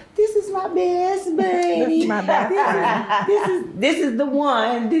 oh, this is my best baby. This is my best. This is the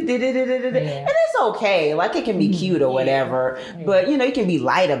one. And it's okay. Like, it can be cute or whatever. But you can be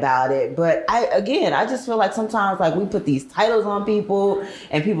light about it. But I just feel like sometimes, like, we put these titles on people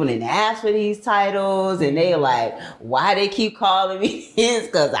and people didn't ask for these titles, and they like, why they keep calling me this?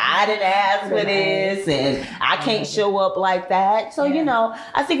 Because I didn't ask for this and I can't show up like that. So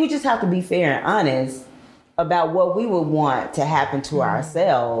I think we just have to be fair and honest about what we would want to happen to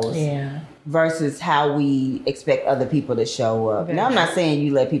ourselves versus how we expect other people to show up. Now, I'm not saying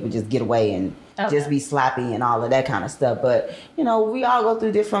you let people just get away and just be sloppy and all of that kind of stuff, but we all go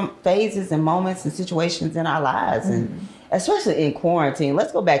through different phases and moments and situations in our lives, and especially in quarantine.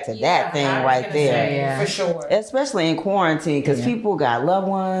 Let's go back to that thing right there. For sure. Especially in quarantine, because people got loved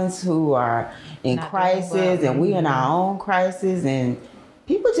ones who are in crisis, and we in our own crisis, and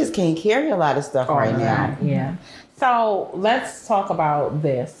people just can't carry a lot of stuff right now. Yeah. So let's talk about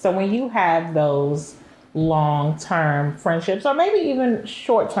this. So when you have those long-term friendships, or maybe even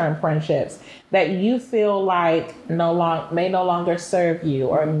short-term friendships that you feel like may no longer serve you,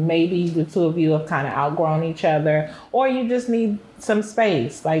 or maybe the two of you have kind of outgrown each other, or you just need some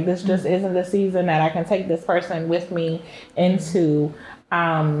space, like this just isn't the season that I can take this person with me into,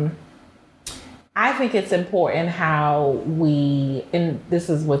 I think it's important how we, and this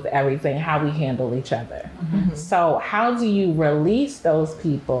is with everything, how we handle each other. So how do you release those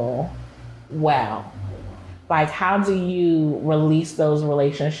people well? Like, how do you release those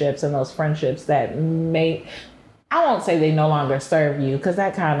relationships and those friendships that I won't say they no longer serve you, because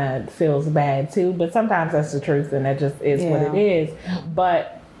that kind of feels bad too, but sometimes that's the truth and that just is what it is.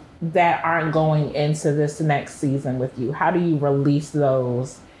 But that aren't going into this next season with you. How do you release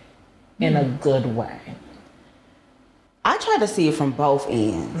those in a good way? I try to see it from both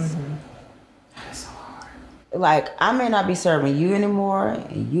ends. That's so hard. Like, I may not be serving you anymore,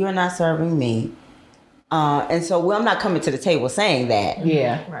 and you are not serving me. And so I'm not coming to the table saying that.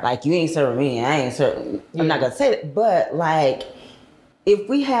 Like, you ain't serving me, and I ain't serving. I'm not gonna say that. But like, if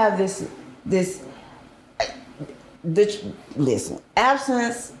we have this, listen,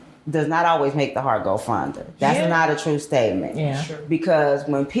 absence does not always make the heart go fonder. That's not a true statement. Because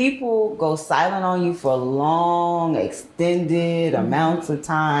when people go silent on you for long, extended amounts of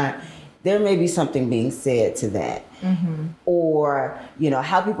time, there may be something being said to that. Or,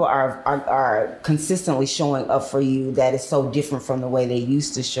 how people are consistently showing up for you that is so different from the way they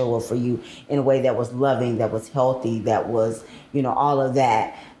used to show up for you, in a way that was loving, that was healthy, that was, all of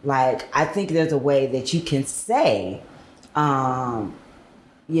that. Like, I think there's a way that you can say,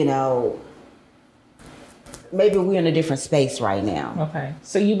 maybe we're in a different space right now. Okay.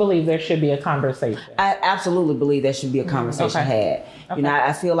 So you believe there should be a conversation? I absolutely believe there should be a conversation had. You know,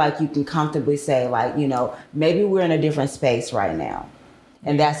 I feel like you can comfortably say, like, you know, maybe we're in a different space right now,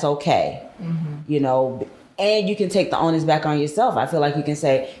 and that's okay. You know, and you can take the onus back on yourself. I feel like you can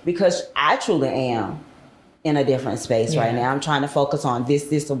say, because I truly am in a different space right now. I'm trying to focus on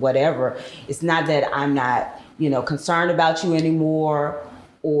this, or whatever. It's not that I'm not, you know, concerned about you anymore,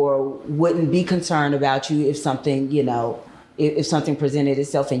 or wouldn't be concerned about you if something, you know, if something presented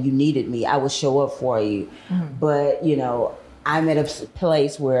itself and you needed me, I would show up for you. But, you know, I'm at a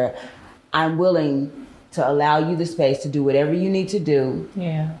place where I'm willing to allow you the space to do whatever you need to do.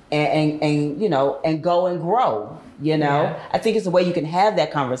 And you know, and go and grow, you know. I think it's a way you can have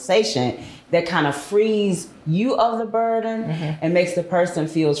that conversation that kind of frees you of the burden and makes the person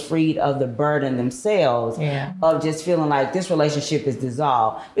feels freed of the burden themselves of just feeling like this relationship is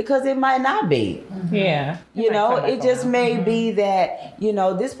dissolved, because it might not be. You know, it just may be that, you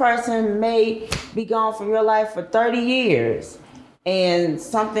know, this person may be gone from your life for 30 years and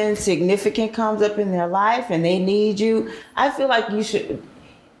something significant comes up in their life and they need you. I feel like you should,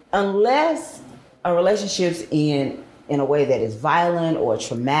 unless a relationship's in a way that is violent or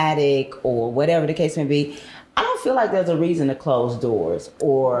traumatic or whatever the case may be, I don't feel like there's a reason to close doors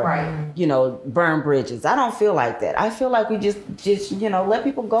or, you know, burn bridges. I don't feel like that. I feel like we just, you know, let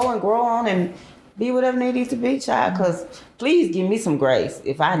people go and grow on and be whatever they need to be, child. Because please give me some grace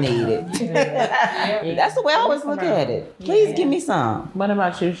if I need it. That's the way I always look at it. Please give me some. What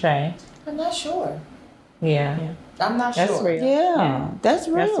about you, Shay? I'm not sure. I'm not That's sure. Real. That's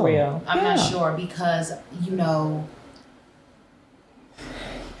real. That's real. I'm not sure because, you know,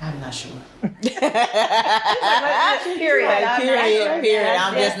 I'm not sure. Period.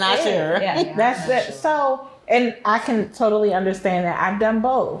 I'm just not sure. That's it. So, and I can totally understand that. I've done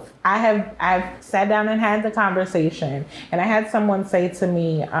both. I've sat down and had the conversation, and I had someone say to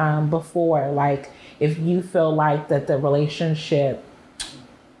me before, like, if you feel like that the relationship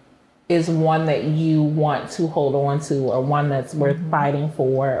is one that you want to hold on to, or one that's worth fighting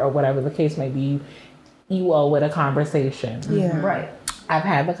for, or whatever the case may be, you owe it a conversation. Right. I've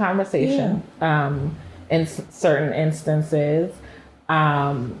had the conversation in certain instances.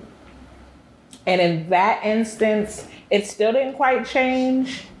 And in that instance, it still didn't quite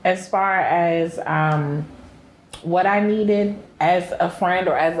change as far as what I needed as a friend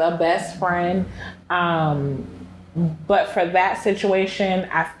or as a best friend. But for that situation,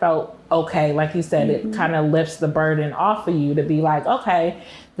 I felt okay. Like you said, it kind of lifts the burden off of you to be like, okay,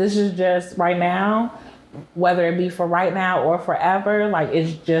 this is just right now. Whether it be for right now or forever, like,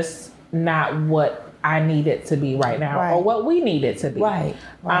 it's just not what I need it to be right now, or what we need it to be.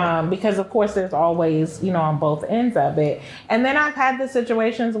 Because of course there's always, you know, on both ends of it. And then I've had the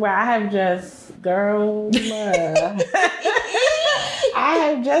situations where I have just, I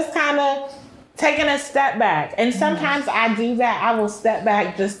have just kind of taking a step back. And sometimes I do that. I will step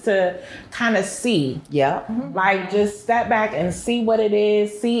back just to kind of see. Like, just step back and see what it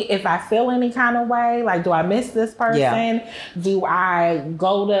is. See if I feel any kind of way. Like, do I miss this person? Do I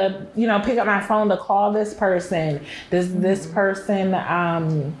go to, you know, pick up my phone to call this person? Does this person,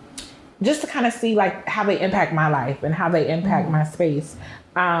 just to kind of see, like, how they impact my life and how they impact my space.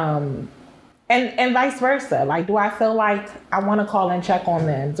 And vice versa. Like, do I feel like I want to call and check on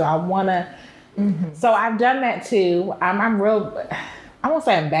them? Do I want to... So I've done that too. I'm real, I won't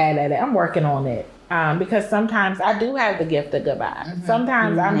say I'm bad at it. I'm working on it. Because sometimes I do have the gift of goodbye.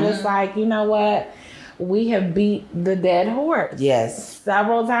 Sometimes I'm just like, you know what? We have beat the dead horse.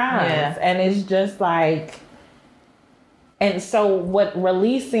 Several times. And it's just like, and so what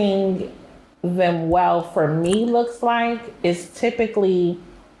releasing them well for me looks like is typically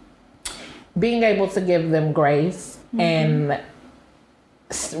being able to give them grace and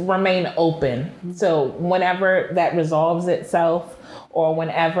remain open. So whenever that resolves itself, or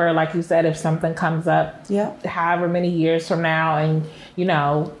whenever, like you said, if something comes up, however many years from now, and, you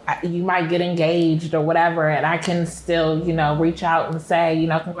know, you might get engaged or whatever, and I can still, you know, reach out and say, you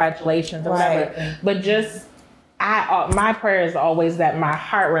know, congratulations or whatever. But just, my prayer is always that my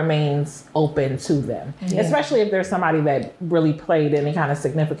heart remains open to them, especially if there's somebody that really played any kind of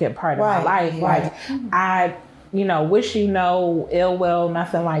significant part of my life. Like, I, you know, wish you no ill will,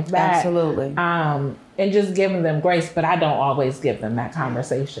 nothing like that. Absolutely. And just giving them grace, but I don't always give them that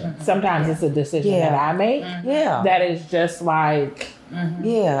conversation. Sometimes it's a decision that I make that is just like,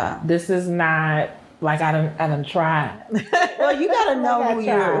 this is not like I done tried. Well, you gotta know Like I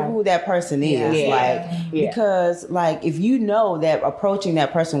tried. who that person is. Yeah. Like, Yeah. because like if you know that approaching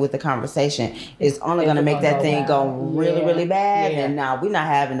that person with the conversation is only gonna make that thing go really, Yeah. really bad, Yeah. then nah, we're not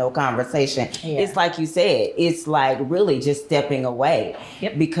having no conversation. Yeah. It's like you said, it's like really just stepping away.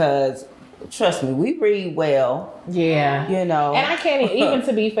 Yep. Because trust me, we read well, Yeah. you know. And I can't even,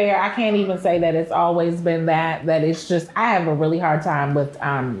 to be fair, I can't even say that it's always been that it's just, I have a really hard time with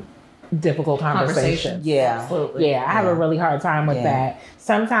difficult conversations. Yeah. Absolutely. Yeah, I have a really hard time with Yeah. that.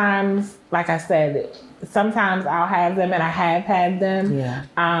 Sometimes, like I said, sometimes I'll have them and I have had them. Yeah.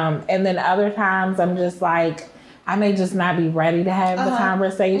 And then other times I'm just like, I may just not be ready to have the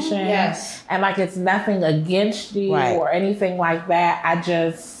conversation. Yes. And like it's nothing against you Right. or anything like that.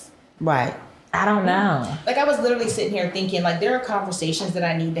 Right. I don't know. Like I was literally sitting here thinking, like there are conversations that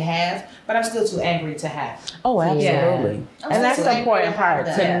I need to have, but I'm still too angry to have. Oh, absolutely. I'm And that's still the too angry important to have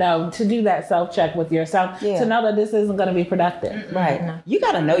part them. to know, to do that self-check with yourself, Yeah. to know that this isn't going to be productive. Right. You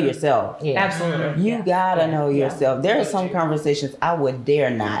gotta know yourself. Yeah. Absolutely. You gotta know Yeah. yourself. There are some conversations I would dare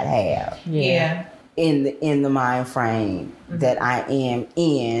not have Yeah. in the mind frame that I am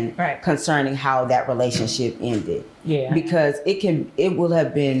in Right. concerning how that relationship ended. Yeah. Because it will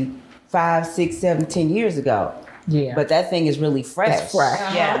have been 5, 6, 7, 10 years ago. Yeah. But that thing is really fresh. It's fresh.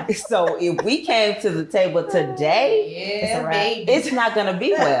 Yeah. So if we came to the table today, Yeah, baby. it's not gonna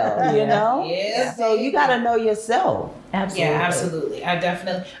be well, you know? Yeah, So you gotta know yourself. Absolutely. Yeah, absolutely.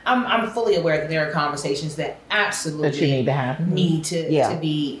 I'm fully aware that there are conversations that absolutely that you need to have. need to Yeah.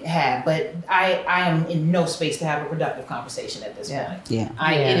 be had, but I am in no space to have a productive conversation at this Yeah. point.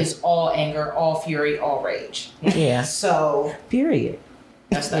 Yeah. It is all anger, all fury, all rage. Yeah. So Period.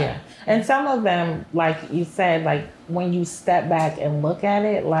 that's that. Yeah. And some of them, like you said, like when you step back and look at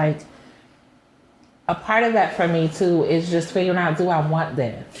it, like a part of that for me too is just figuring out, do I want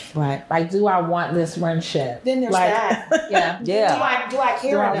this? Right. Like, do I want this friendship? Then there's like, that. Yeah. Yeah. Do I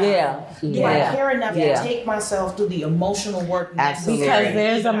care enough? Yeah. Do I Yeah. care enough Yeah. to take myself through the emotional work necessary Absolutely. Because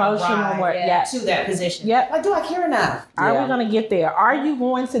there's to even emotional arrive work. Yeah. to that position? Yep. Like, do I care enough? Are Yeah. we going to get there? Are you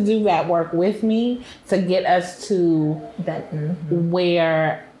going to do that work with me to get us to That.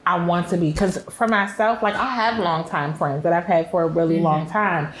 where I want to be? Because for myself, like I have longtime friends that I've had for a really long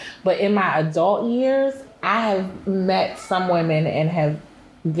time. But in my adult years, I have met some women and have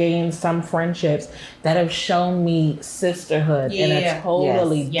gained some friendships that have shown me sisterhood in a Yeah.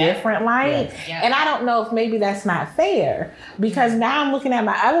 totally Yes. different light. Yes. Yeah. And I don't know if maybe that's not fair because now I'm looking at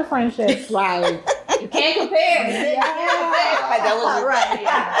my other friendships like, You can't compare. That was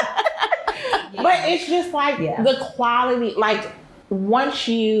right. but it's just like Yeah. the quality, like once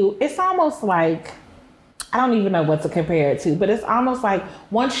it's almost like, I don't even know what to compare it to, but it's almost like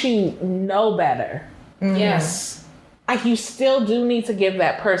once you know better, Yes. like you still do need to give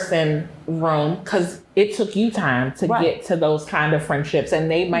that person room because it took you time to Right. get to those kind of friendships, and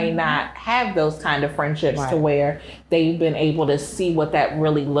they may not have those kind of friendships to Right. where they've been able to see what that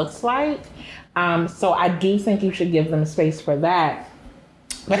really looks like. So I do think you should give them space for that.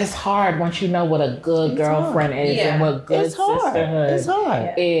 But it's hard once you know what a good girlfriend is Yeah. and what good It's hard. sisterhood It's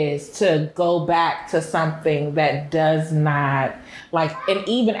hard. is, to go back to something that does not, like, and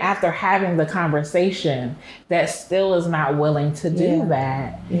even after having the conversation, that still is not willing to do Yeah.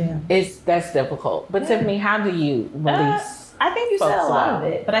 that. Yeah. That's difficult. But Tiffany, how do you release? I think you said a folks lot out? of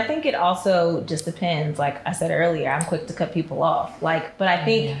it, but I think it also just depends. Like I said earlier, I'm quick to cut people off. But I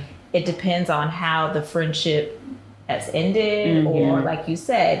think it depends on how the friendship has ended, or like you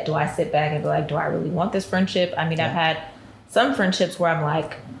said, do I sit back and be like, do I really want this friendship? I mean, I've had some friendships where I'm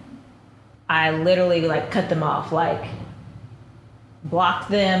like, I literally like cut them off, like blocked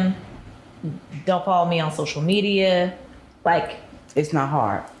them, don't follow me on social media, like It's not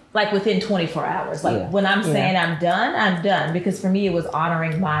hard. within 24 hours. Like Yeah. when I'm saying I'm done. Because for me, it was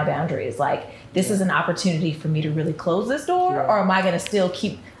honoring my boundaries. Like, this is an opportunity for me to really close this door, or am I going to still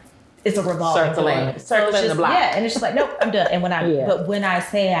keep, it's a revolving Circling door. So it's the just, block. Yeah, and it's just like, nope, I'm done. And but when I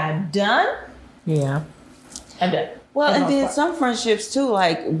say I'm done, Yeah. I'm done. Well, For the and most then part. some friendships too,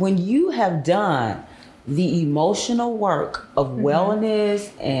 like when you have done the emotional work of wellness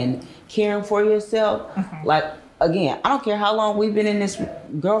and caring for yourself, like again, I don't care how long we've been in this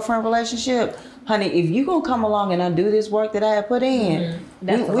girlfriend relationship, honey, if you gonna come along and undo this work that I have put in,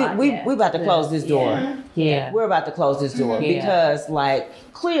 That's a lot, yeah. we about to close this door. Yeah. We're about to close this door Yeah. because like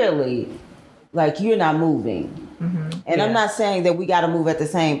clearly, like you're not moving. And I'm Yeah. not saying that we got to move at the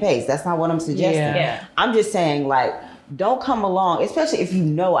same pace. That's not what I'm suggesting. Yeah. Yeah. I'm just saying, like, don't come along, especially if you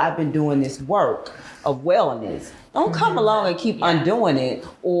know I've been doing this work of wellness. Don't come along and keep undoing it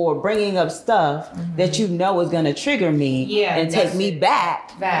or bringing up stuff that you know is going to trigger me Yeah, and take that's me it.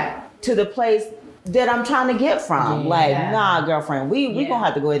 back That. to the place that I'm trying to get from. Yeah. Like, nah, girlfriend, we gonna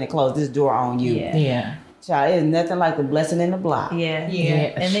have to go ahead and close this door on you. Yeah. Child, it's nothing like the blessing in the block. Yeah.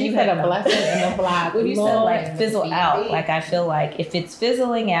 And then you had a blessing in the block. When you said Lord. like fizzle out, like I feel like if it's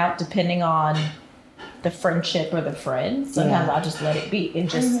fizzling out, depending on the friendship or the friend, sometimes I'll just let it be and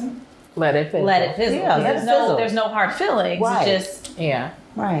just let it fizzle. let it fizzle. Yeah, let it fizzle. There's no hard feelings. Right. It's just Yeah.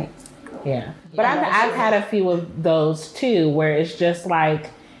 Right. Yeah. But I've had a few of those too, where it's just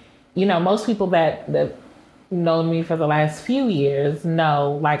like, you know, most people that known me for the last few years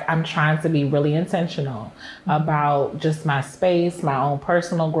know, like, I'm trying to be really intentional about just my space, my own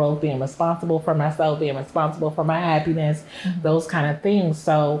personal growth, being responsible for myself, being responsible for my happiness, those kind of things.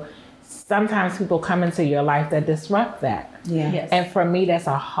 So sometimes people come into your life that disrupt that. Yeah. Yes. And for me, that's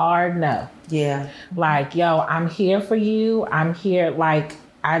a hard no. Yeah. Like, yo, I'm here for you. I'm here. Like,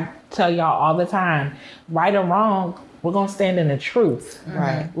 I tell y'all all the time, right or wrong, we're going to stand in the truth.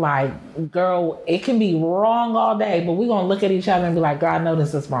 Right. Like, girl, it can be wrong all day, but we're going to look at each other and be like, girl, I know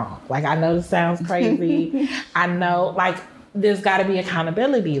this is wrong. Like, I know this sounds crazy. I know, like, there's got to be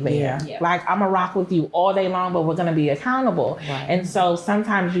accountability there. Yeah. Yeah. Like, I'm going to rock with you all day long, but we're going to be accountable. Right. And so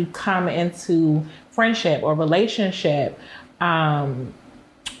sometimes you come into friendship or relationship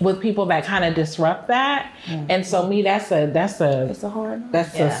with people that kind of disrupt that. And so me, that's a It's a hard no.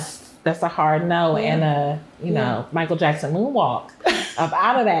 that's a hard no, and you know, Michael Jackson moonwalk up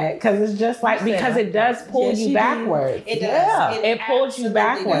out of that, because it's just like, because it does pull Yes, you you backwards. It does. Yeah. It pulls you absolutely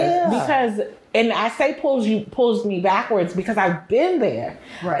backwards does. because, and I say pulls me backwards because I've been there.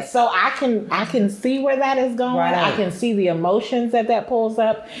 Right. So I can see where that is going. Right. I can see the emotions that pulls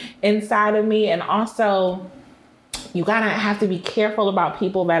up inside of me, and also you gotta have to be careful about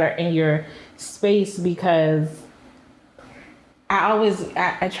people that are in your space, because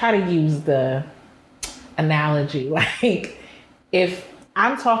I try to use the analogy, like, if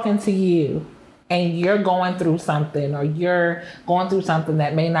I'm talking to you and you're going through something, or you're going through something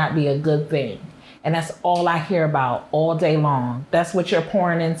that may not be a good thing, and that's all I hear about all day long, that's what you're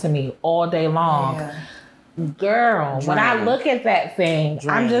pouring into me all day long. Yeah. Girl, when I Draining. look at that thing,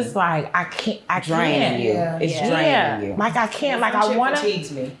 I'm Draining. just like, I can't. Draining you. Yeah. It's Yeah. draining you. Like, I can't, like, I Friendship want to,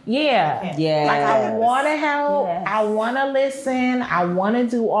 fatigues me. yeah. Yeah. Like, I want to help. Yes. I want to listen. I want to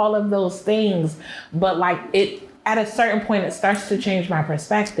do all of those things. But, like, at a certain point, it starts to change my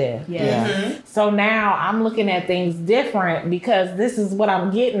perspective. Yeah. So now I'm looking at things different because this is what I'm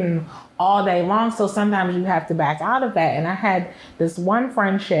getting all day long. So sometimes you have to back out of that. And I had this one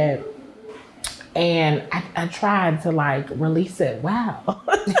friendship, and I tried to, like, release it well.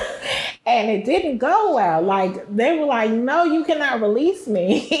 And it didn't go well. Like, they were like, no, you cannot release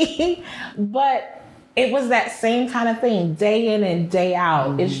me. But it was that same kind of thing, day in and day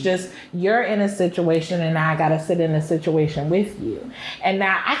out. It's just, you're in a situation and now I got to sit in a situation with you. And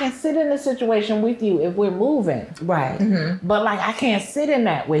now I can sit in a situation with you if we're moving. Right. But, like, I can't sit in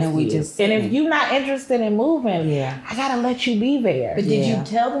that with And we you. just And if sitting. you're not interested in moving, Yeah. I got to let you be there. But did Yeah. you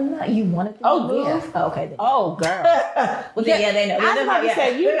tell them that you wanted them Oh, to move? yeah. Oh, okay. Then. Oh, girl. Well, then, yeah, they know. I was about to Yeah.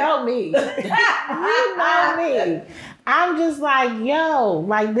 say, you know me. You know me. I'm just like, yo,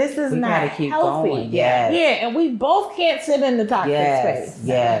 like, this is We not gotta keep healthy. going. Yes. Yeah, and we both can't sit in the toxic Yes. space.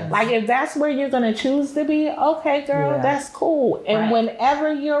 Yes. Like, if that's where you're gonna choose to be, okay, girl, Yeah. that's cool. And Right.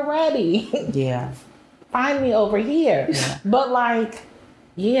 whenever you're ready, Yeah. find me over here. But, like,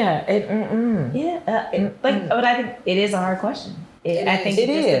 yeah, Yeah, but I think it is a hard question. I think It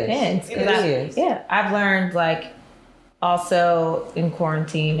it just is. depends. It 'Cause is. Yeah, I've learned, like, also in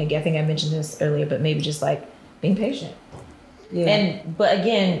quarantine. Again, I think I mentioned this earlier, but maybe just like being patient. Yeah. But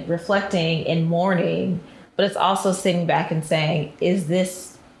again, reflecting and mourning. But it's also sitting back and saying,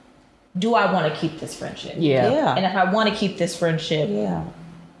 do I want to keep this friendship? yeah. Yeah. And if I want to keep this friendship, Yeah.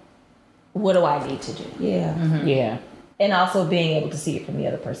 what do I need to do? Yeah. Yeah. And also being able to see it from the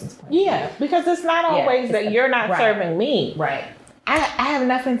other person's point. Yeah, because it's not always it's that the- you're not right. serving me. Right. I have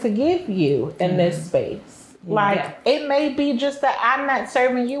nothing to give you in this space. Like, Yeah. it may be just that I'm not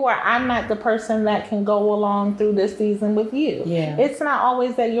serving you, or I'm not the person that can go along through this season with you. Yeah. It's not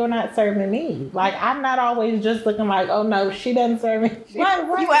always that you're not serving me. Like, I'm not always just looking like, oh no, she doesn't serve me. Right.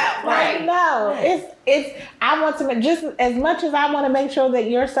 You out. Like, no, it's, I want to make, just as much as I want to make sure that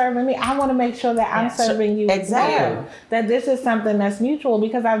you're serving me, I want to make sure that I'm serving you. Exactly. as well. That this is something that's mutual,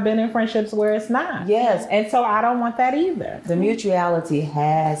 because I've been in friendships where it's not. Yes. And so I don't want that either. The mutuality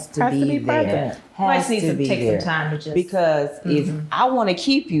has to be there. present. I Has just need to to be take there. some time to just Because if I want to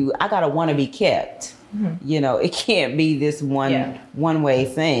keep you, I gotta want to be kept. It can't be this one way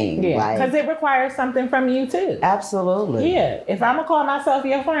thing. Yeah, because it requires something from you too. Absolutely. Yeah, if I'm gonna call myself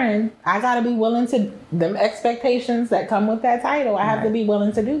your friend, I gotta be willing to them expectations that come with that title. I have to be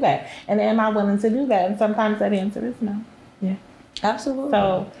willing to do that. And am I willing to do that? And sometimes that answer is no. Yeah, absolutely.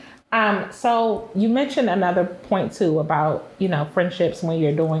 So you mentioned another point too about friendships when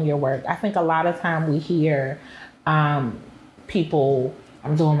you're doing your work. I think a lot of time we hear people,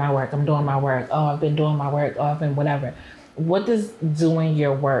 I'm doing my work. Oh, I've been doing my work. Oh, I've been whatever. What does doing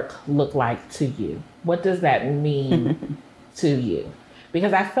your work look like to you? What does that mean to you?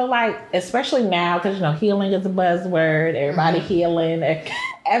 Because I feel like, especially now, because healing is a buzzword. Everybody healing.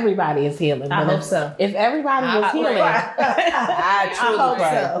 Everybody is healing. I hope so. If everybody is healing, I truly hope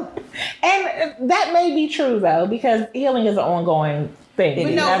pray. so. And that may be true though, because healing is an ongoing thing.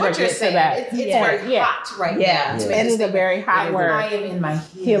 We know what you're saying. It's very hot right now. It is a very hot word. I am in my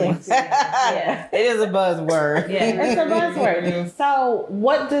healing. It is a buzzword. It's a buzzword. So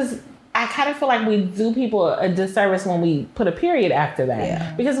I kind of feel like we do people a disservice when we put a period after that.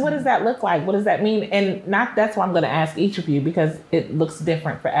 Yeah. Because what does that look like? What does that mean? And that's why I'm going to ask each of you, because it looks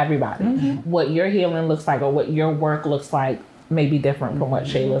different for everybody. What your healing looks like or what your work looks like may be different from what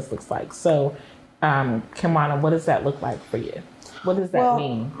Shayla's looks like. So, Kimwana, what does that look like for you? What does that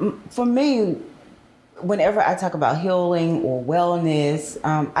mean? For me, whenever I talk about healing or wellness,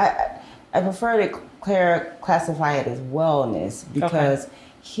 I prefer to classify it as wellness, because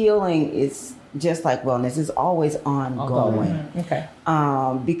healing is just like wellness. It's always ongoing. Okay.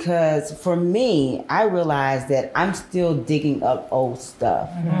 Because for me, I realize that I'm still digging up old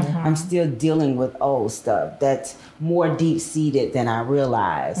stuff. I'm still dealing with old stuff that's more deep-seated than I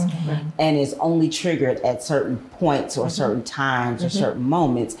realized. And it's only triggered at certain points or certain times or certain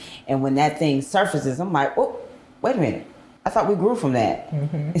moments. And when that thing surfaces, I'm like, oh, wait a minute. I thought we grew from that.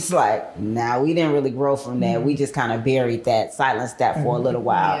 It's like, we didn't really grow from that. We just kind of buried that, silenced that for a little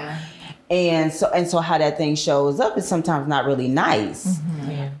while. Yeah. And so how that thing shows up is sometimes not really nice.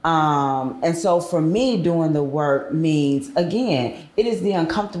 And so for me, doing the work means, again, it is the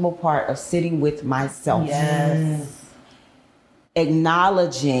uncomfortable part of sitting with myself. Yes.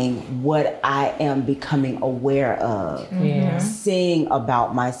 Acknowledging what I am becoming aware of, seeing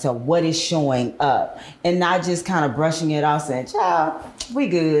about myself, what is showing up, and not just kind of brushing it off saying, child, we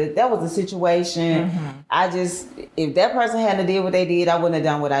good. That was a situation. If that person hadn't did what they did, I wouldn't have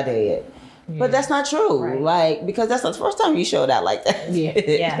done what I did. But that's not true. Right. Because that's the first time you showed out like that.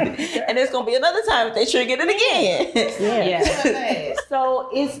 And it's going to be another time if they trigger it again. So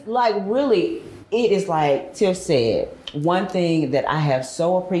it's like, really, it is like Tiff said, one thing that I have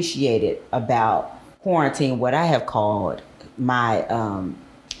so appreciated about quarantine, what I have called my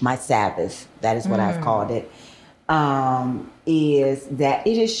Sabbath, that is what I've called it, is that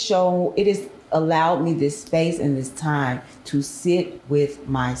it has allowed me this space and this time to sit with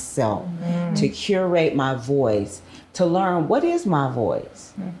myself, to curate my voice, to learn what is my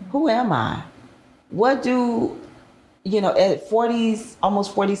voice, who am I, what do, at 40s,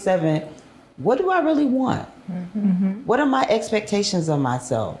 almost 47, what do I really want? What are my expectations of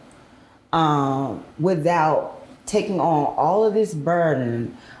myself? Without taking on all of this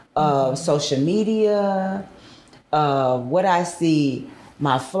burden of social media, what I see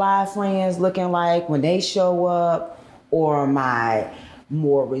my fly friends looking like when they show up, or my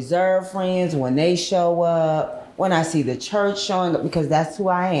more reserved friends when they show up, when I see the church showing up, because that's who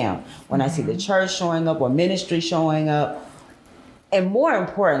I am. When I see the church showing up or ministry showing up, and more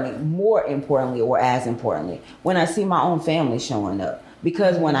importantly, or as importantly, when I see my own family showing up.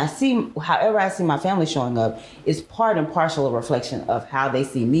 Because however I see my family showing up is part and parcel a reflection of how they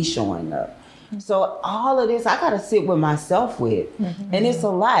see me showing up. So all of this, I got to sit with myself with. And it's a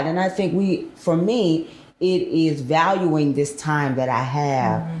lot. And I think for me, it is valuing this time that I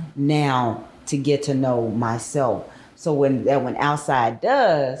have now to get to know myself. So when outside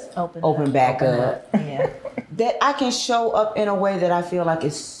does open back up, that I can show up in a way that I feel like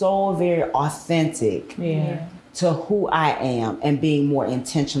is so very authentic to who I am, and being more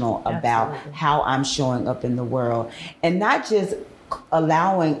intentional about how I'm showing up in the world, and not just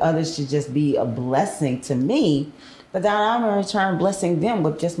allowing others to just be a blessing to me, but that I'm in return blessing them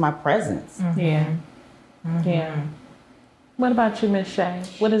with just my presence. What about you, Miss Shay?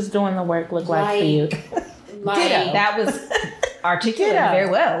 What does doing the work look like for you? That was articulated very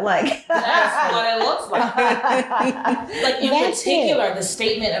well. That's what it looks like. In particular, the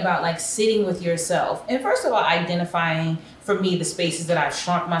statement about sitting with yourself, and first of all, identifying for me the spaces that I've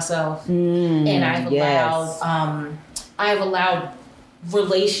shrunk myself, and I've allowed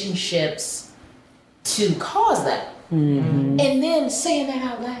relationships to cause that. Mm-hmm. And then saying that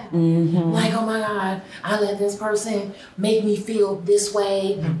out loud. Mm-hmm. Like, oh my God, I let this person make me feel this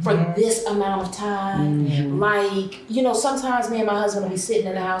way for this amount of time. Mm-hmm. Like, you know, sometimes me and my husband will be sitting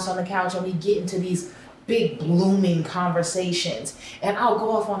in the house on the couch and we get into these big blooming conversations. And I'll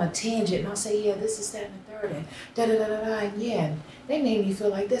go off on a tangent and I'll say, yeah, this is that and the third and da-da-da-da-da. And yeah, they made me feel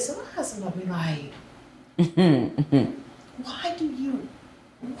like this. And my husband will be like, why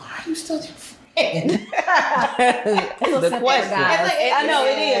are you still your friend? The question. I know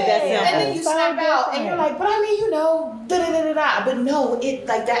it is. That's simple. And then you snap out and you're like, but I mean, you know, da-da-da-da-da. But no, it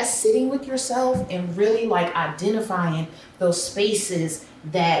like that sitting with yourself and really like identifying those spaces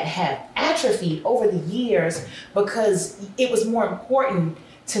that have atrophied over the years because it was more important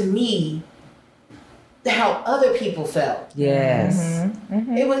to me how other people felt. Yes.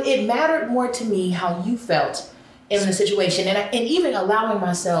 It mattered more to me how you felt in the situation, and even allowing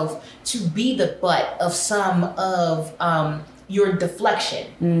myself to be the butt of some of your deflection.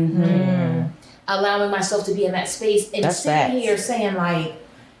 Allowing myself to be in that space and That's sitting facts. here saying like,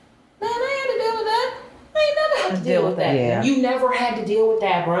 man, I had to deal with that. I ain't never had to deal with that. Yeah. You never had to deal with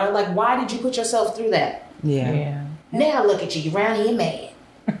that, bro. Like, why did you put yourself through that? Yeah. Now look at you, you're around here mad.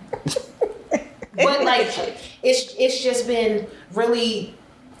 But like, it's just been really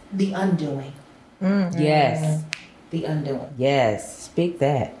the undoing. Yes. The undoing. Yes. Speak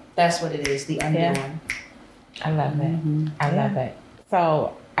that. That's what it is. The undoing. Yeah. I love it. I love it.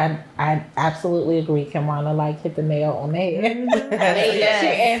 So I absolutely agree. Kimwana like hit the nail on the head. She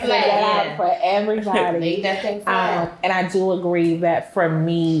answered that out for everybody. Made that thing flat. And I do agree that for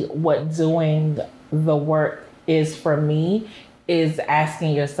me, what doing the work is for me is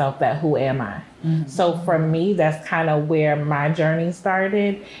asking yourself that, who am I? So for me, that's kind of where my journey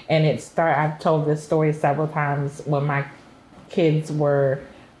started. And I've told this story several times when my kids were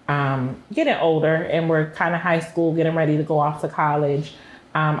getting older and were kind of high school, getting ready to go off to college.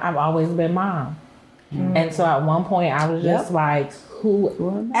 I've always been mom. And so at one point I was just like,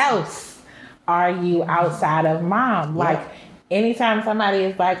 who else are you outside of mom? Like anytime somebody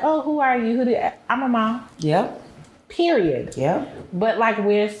is like, oh, who are you? I'm a mom. Yep. Period. Yep. But like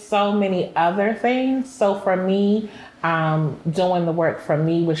we're so many other things. So for me, doing the work for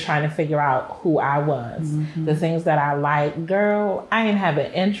me was trying to figure out who I was. The things that I like. Girl, I didn't have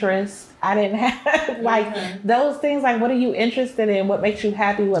an interest. I didn't have like those things. Like, what are you interested in? What makes you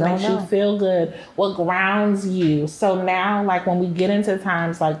happy? What makes you feel good? What grounds you? So now, like when we get into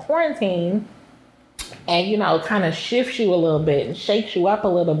times like quarantine and, you know, kind of shifts you a little bit and shakes you up a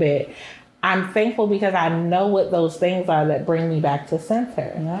little bit, I'm thankful because I know what those things are that bring me back to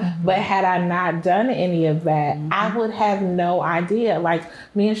center. But had I not done any of that, I would have no idea. Like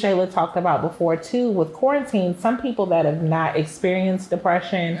me and Shayla talked about before too, with quarantine, some people that have not experienced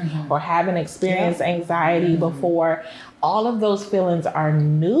depression or haven't experienced anxiety before, all of those feelings are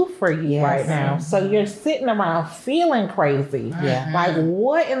new for you right now. So you're sitting around feeling crazy. Like,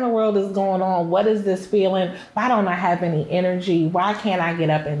 what in the world is going on? What is this feeling? Why don't I have any energy? Why can't I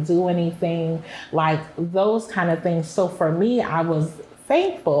get up and do anything? Like those kind of things. So for me, I was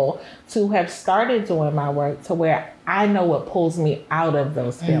thankful to have started doing my work to where I know what pulls me out of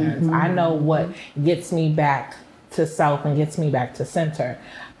those feelings. I know what gets me back to self and gets me back to center.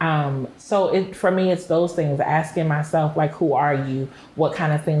 So for me, it's those things, asking myself, like, who are you? What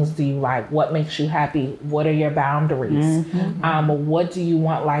kind of things do you like? What makes you happy? What are your boundaries? What do you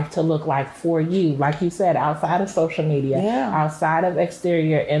want life to look like for you? Like you said, outside of social media, outside of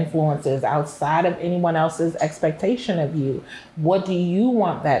exterior influences, outside of anyone else's expectation of you, what do you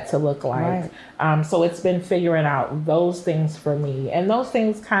want that to look like? So it's been figuring out those things for me. And those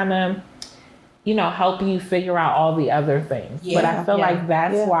things kind of, you know, help you figure out all the other things. But I feel like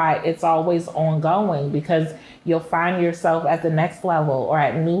that's why it's always ongoing, because you'll find yourself at the next level or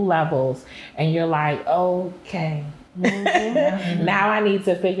at new levels and you're like, okay, now I need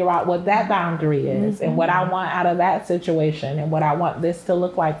to figure out what that boundary is and what I want out of that situation and what I want this to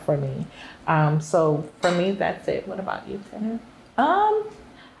look like for me. So for me, that's it. What about you, Tim?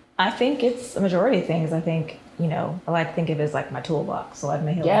 I think it's a majority of things. I think, you know, I like to think of it as like my toolbox. So like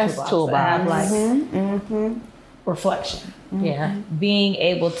my healing toolbox. I have like reflection. Being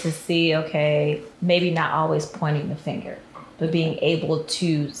able to see, okay, maybe not always pointing the finger, but being able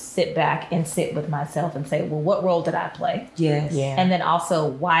to sit back and sit with myself and say, well, what role did I play? And then also,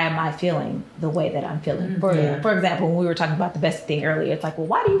 why am I feeling the way that I'm feeling? For example, when we were talking about the best thing earlier, it's like, well,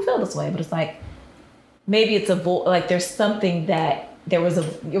 why do you feel this way? But it's like, maybe it's like there's something that there was a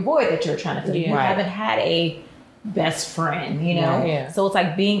void that you're trying to fill. You haven't had a best friend, you know? So it's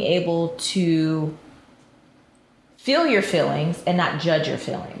like being able to feel your feelings and not judge your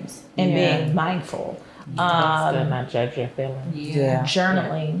feelings and being mindful That's good, not judge your feelings. Yeah.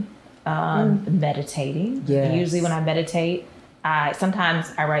 Journaling, meditating. Yes. Usually when I meditate,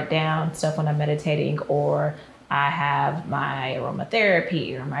 sometimes I write down stuff when I'm meditating, or I have my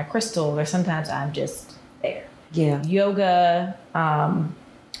aromatherapy or my crystal, or sometimes I'm just there. Yeah. Yoga,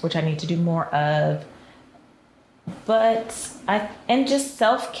 which I need to do more of. But and just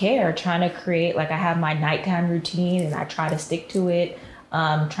self-care, trying to create, like I have my nighttime routine and I try to stick to it,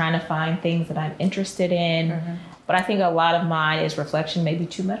 trying to find things that I'm interested in. But I think a lot of mine is reflection, maybe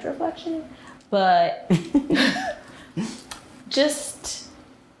too much reflection, but just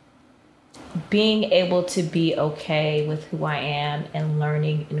being able to be okay with who I am and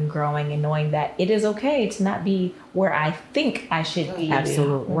learning and growing and knowing that it is okay to not be where I think I should be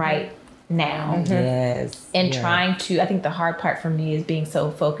Absolutely. right now. Yes. And yes. trying to, I think the hard part for me is being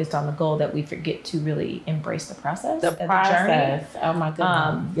so focused on the goal that we forget to really embrace the process. The and process. The journey. Oh my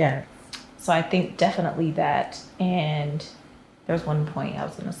goodness. Yeah. So I think definitely that. And there's one point I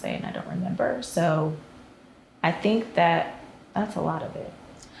was going to say and I don't remember. So I think that's a lot of it.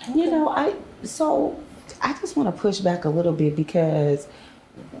 You know, I just want to push back a little bit, because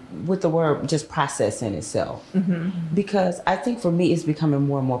with the word just process in itself, because I think for me it's becoming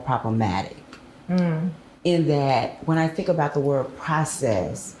more and more problematic in that when I think about the word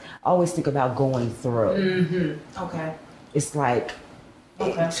process, I always think about going through. Okay. It's like,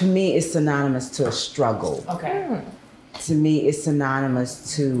 Okay. to me, it's synonymous to a struggle. Okay. To me, it's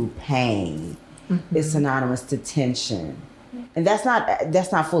synonymous to pain. It's synonymous to tension. And that's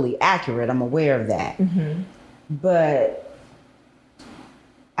not fully accurate. I'm aware of that. But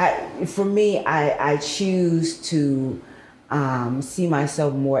for me, I choose to see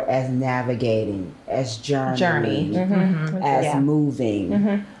myself more as navigating, as journeying, as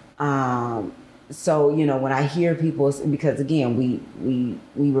moving. So, you know, when I hear people, because again, we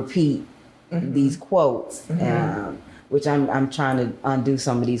repeat these quotes, which I'm trying to undo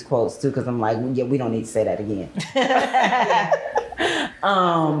some of these quotes too, because I'm like, yeah, we don't need to say that again.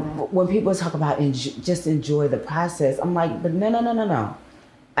 When people talk about just enjoy the process, I'm like, but no.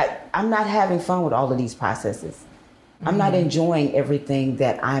 I'm not having fun with all of these processes. I'm not enjoying everything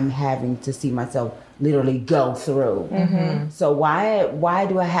that I'm having to see myself literally go through. So why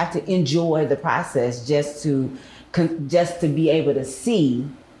do I have to enjoy the process just to be able to see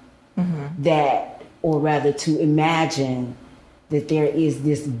that, or rather to imagine that there is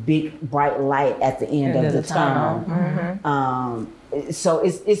this big bright light at the end of the tunnel. So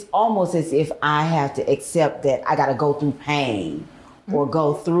it's almost as if I have to accept that I got to go through pain or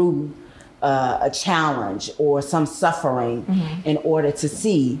go through a challenge or some suffering in order to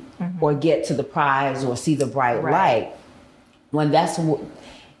see or get to the prize or see the bright light. When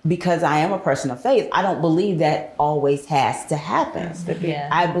because I am a person of faith, I don't believe that always has to happen.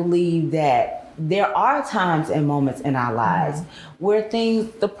 I believe that there are times and moments in our lives where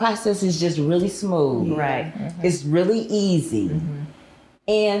the process is just really smooth. Right. It's really easy.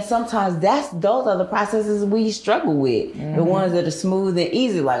 And sometimes those are the processes we struggle with. The ones that are smooth and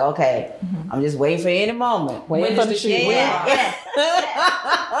easy, like, okay, I'm just waiting for any moment. Waiting for the shoe. Yeah.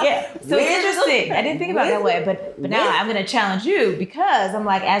 So it's interesting. I didn't think about it that way, but now I'm going to challenge you, because I'm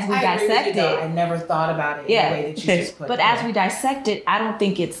like, as we dissect it, I never thought about it in the way that you just put it. But as we dissect it, I don't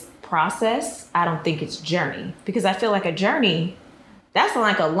think it's process. I don't think it's journey, because I feel like a journey, that's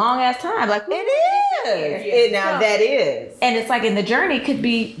like a long ass time. Like, it is. That is. And it's like, in the journey could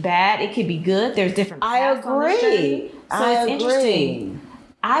be bad, it could be good. There's different paths on this journey. So it's interesting.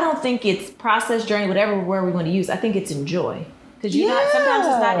 I don't think it's process, journey, whatever word we want to use. I think it's enjoy. Because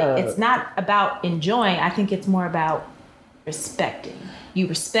sometimes it's not about enjoying. I think it's more about respecting. You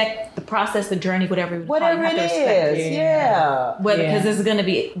respect the process, the journey, whatever you want to call it. You have to respect it. Yeah. Because there's going to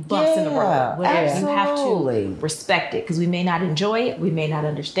be bumps in the road. Absolutely. You have to respect it, because we may not enjoy it, we may not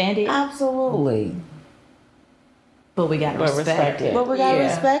understand it. Absolutely. But we got to respect it. But we got to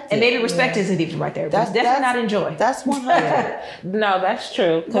respect it. And maybe respect isn't even right there. But it's definitely not enjoy. That's 100. No, that's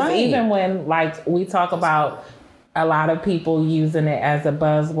true. Because even when, like, we talk about a lot of people using it as a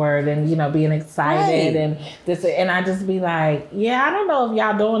buzzword and, you know, being excited and this, and I just be like, yeah, I don't know if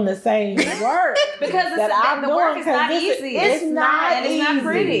y'all doing the same work. Because the work is not easy. It's not easy. It's not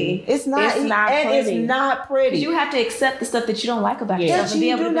pretty. It's not pretty. You have to accept the stuff that you don't like about yourself and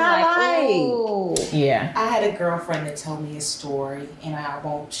be able to be like, oh. Yeah. I had a girlfriend that told me a story, and I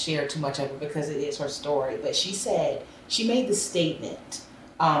won't share too much of it because it is her story, but she made the statement,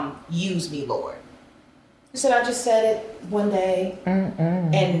 use me, Lord. She said, I just said it one day,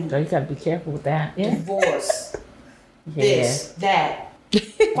 and so you gotta be careful with that. Divorce, this, that,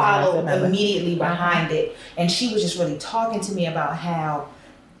 followed immediately behind it. And she was just really talking to me about how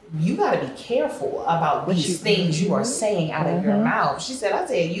you got to be careful about these things you are saying out of your mouth. She said, I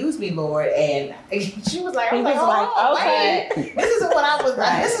said, use me, Lord. And she was like, okay, this isn't what I was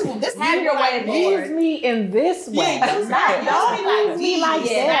like. This have your way, Lord. Use me in this way. Yeah, don't use me like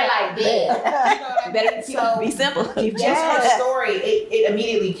that. You know better be simple. Just her story, it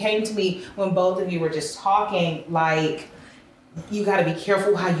immediately came to me when both of you were just talking, like, you got to be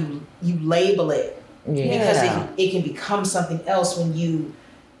careful how you label it. Because it can become something else when you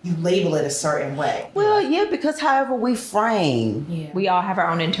label it a certain way. Well, yeah, because however we frame. We all have our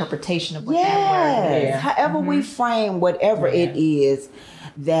own interpretation of what that word is. However we frame whatever it is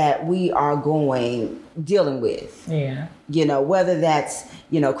that we are dealing with. Yeah. You know, whether that's,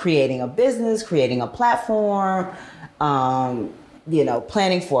 creating a business, creating a platform,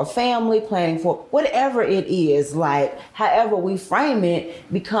 planning for a family, planning for whatever it is, like however we frame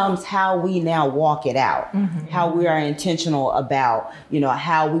it becomes how we now walk it out, how we are intentional about,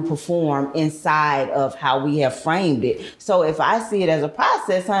 how we perform inside of how we have framed it. So if I see it as a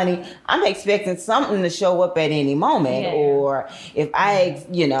process, honey, I'm expecting something to show up at any moment. Or if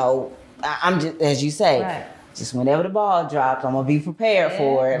I'm just, as you say, just whenever the ball drops, I'm gonna be prepared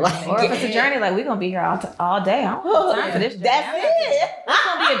for it. Like, or if it's a journey, like we're gonna be here all day. I don't have time for this. That's it. It's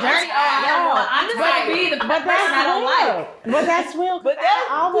gonna be a journey. I'm just gonna be the person I don't like. But that's real. But I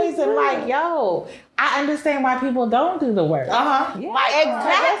always am like, I understand why people don't do the work. Exactly.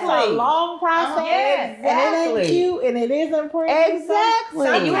 It's a long process. And it ain't cute and it isn't pretty. Exactly.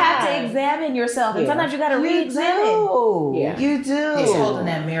 So you have to examine yourself, and sometimes you got to re-examine. Yeah. You do. It's holding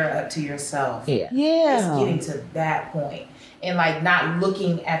that mirror up to yourself. Yeah. It's getting to that point. And like not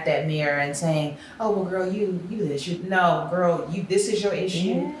looking at that mirror and saying, "Oh well, girl, you this." No, girl, this is your issue.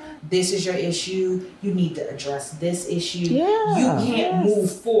 Yeah. This is your issue. You need to address this issue. Yeah. You can't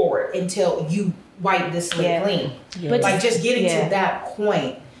move forward until you wipe this slate clean. Yeah. But like just getting to that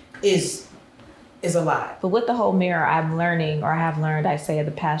point is a lot. But with the whole mirror, I'm learning, or I have learned, I say, in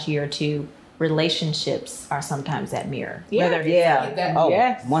the past year or two, relationships are sometimes that mirror. Yeah. Whether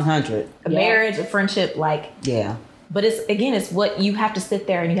it's 100. A marriage, a friendship, But it's what you have to sit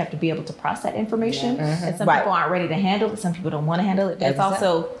there and you have to be able to process that information. And some people aren't ready to handle it. Some people don't want to handle it. But it's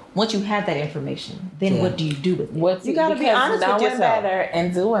also, once you have that information, then what do you do with it? You got to be honest with yourself. Better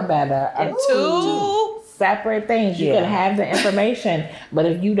and doing better are two separate things. You can have the information, but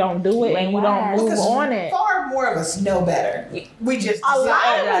if you don't do it and you don't move on it. Far more of us know better. We just a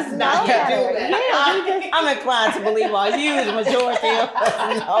lot of us not know better. Yeah, I'm inclined to believe a huge majority of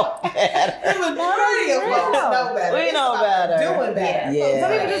us know better. The majority of us know better. We know better. Doing better. Yeah.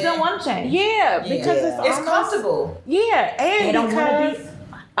 Some people just don't want to change. Yeah, because it's comfortable. Yeah, and they don't want to be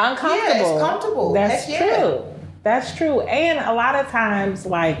uncomfortable. Yeah, it's comfortable. That's true. That's true. And a lot of times,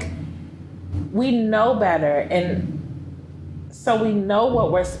 like, we know better, and so we know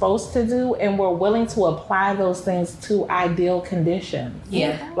what we're supposed to do, and we're willing to apply those things to ideal conditions.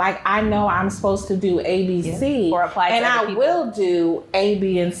 Yeah. Like, I know I'm supposed to do A, B, C, or apply to and other I people. will do A,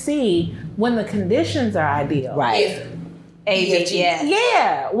 B, and C when the conditions are ideal. Right.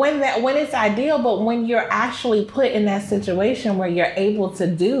 Yeah, when it's ideal, but when you're actually put in that situation where you're able to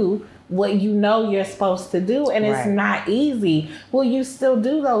do what you know you're supposed to do, and it's not easy, will you still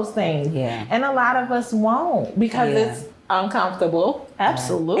do those things? Yeah. And a lot of us won't because it's uncomfortable.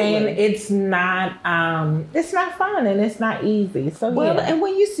 Absolutely. And it's not fun and it's not easy. So and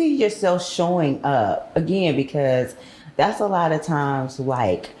when you see yourself showing up, again, because that's a lot of times,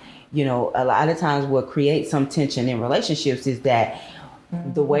 like, a lot of times what creates some tension in relationships is that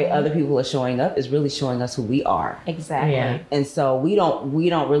the way other people are showing up is really showing us who we are. Exactly. Yeah. And so we don't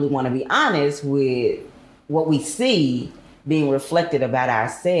really want to be honest with what we see being reflected about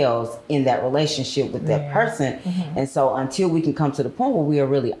ourselves in that relationship with that person. And so until we can come to the point where we are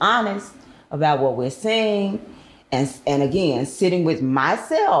really honest about what we're saying, and again, sitting with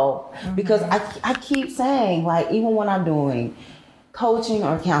myself, because I keep saying, like, even when I'm doing coaching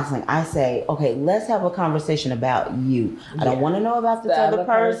or counseling, I say, okay, let's have a conversation about you. I don't want to know about this other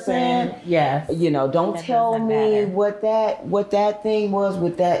person. Yes. Don't tell me what that thing was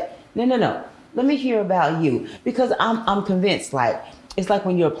with that. No. Let me hear about you, because I'm convinced, like, it's like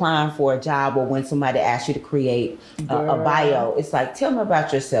when you're applying for a job or when somebody asks you to create a bio. It's like, tell me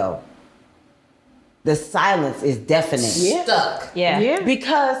about yourself. The silence is deafening. Stuck. Yeah.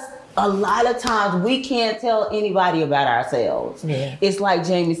 Because a lot of times we can't tell anybody about ourselves. Yeah. It's like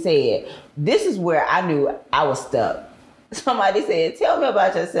Jamie said, this is where I knew I was stuck. Somebody said, tell me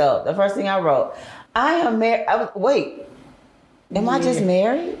about yourself. The first thing I wrote, I am married. Am I just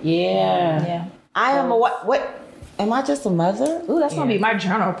married? Yeah. I am a what? Am I just a mother? Ooh, that's going to be my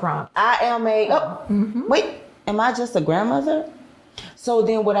journal prompt. I am a, am I just a grandmother? So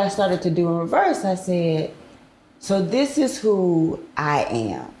then what I started to do in reverse, I said, so this is who I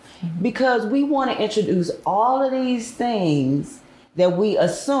am. Because we want to introduce all of these things that we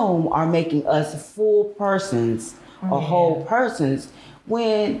assume are making us full persons or whole persons,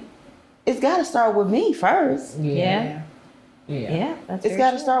 when it's got to start with me first. Yeah. It's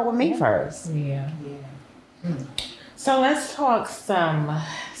got to start with me first. Yeah. So let's talk some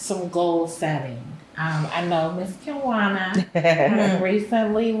goal setting. I know Miss Kiwana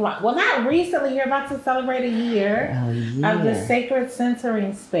recently, well, not recently, you're about to celebrate a year of the Sacred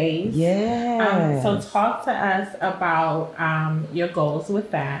Centering Space. Yeah. So talk to us about your goals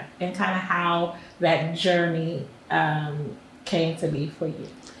with that and kind of how that journey came to be for you.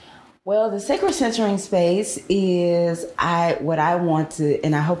 Well, the Sacred Centering Space is what I want to,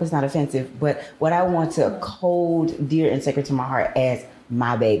 and I hope it's not offensive, but what I want to hold dear and sacred to my heart as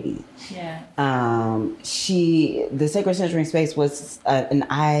my baby. Yeah. The Sacred Centering Space was an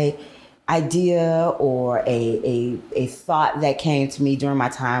idea or a thought that came to me during my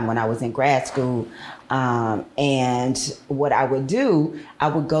time when I was in grad school. And what I would do, I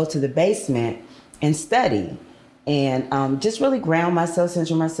would go to the basement and study and just really ground myself,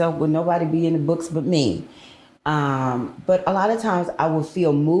 center myself, with nobody be in the books but me. But a lot of times I would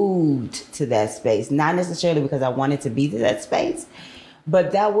feel moved to that space, not necessarily because I wanted to be to that space,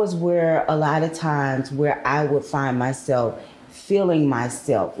 but that was where a lot of times where I would find myself,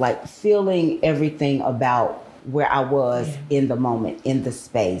 like feeling everything about where I was in the moment, in the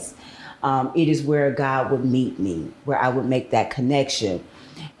space. It is where God would meet me, where I would make that connection.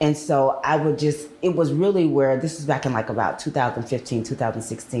 And so it was really where, this is back in like about 2015,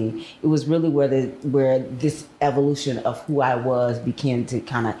 2016, it was really where this evolution of who I was began to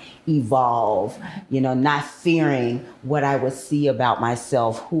kind of evolve, not fearing what I would see about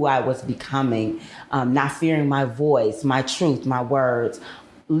myself, who I was becoming, not fearing my voice, my truth, my words,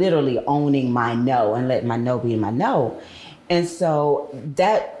 literally owning my no and letting my no be my no. And so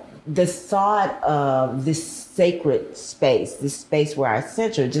the thought of this sacred space, this space where I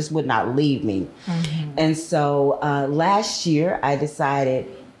center, just would not leave me. And so last year I decided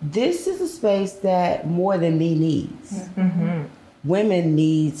this is a space that more than me needs. Women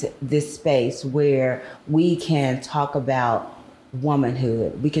needs this space where we can talk about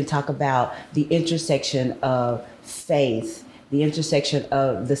womanhood. We can talk about the intersection of faith, the intersection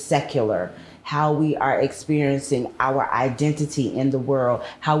of the secular, how we are experiencing our identity in the world,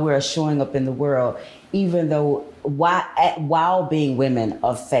 how we're showing up in the world, even though while being women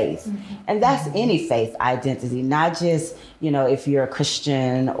of faith. And that's any faith identity, not just, if you're a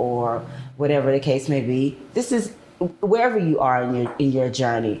Christian or whatever the case may be. This is wherever you are in your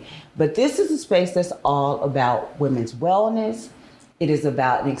journey. But this is a space that's all about women's wellness. It is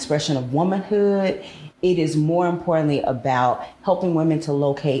about an expression of womanhood. It is more importantly about helping women to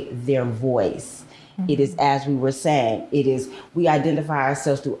locate their voice. It is, as we were saying, we identify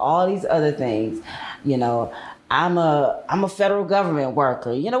ourselves through all these other things. I'm a federal government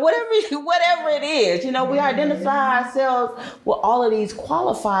worker, whatever it is, we identify ourselves with all of these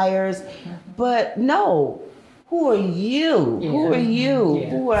qualifiers, but no, who are you? Yeah. Who are you? Yeah.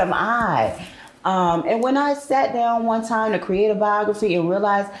 Who am I? And when I sat down one time to create a biography and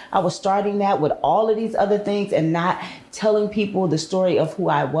realized I was starting that with all of these other things and not telling people the story of who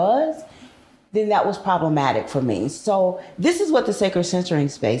I was, then that was problematic for me. So this is what the Sacred Centering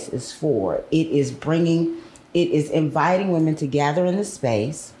Space is for. It is inviting women to gather in the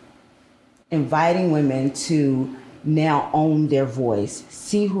space, inviting women to now own their voice,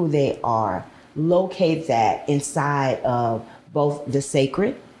 see who they are, locate that inside of both the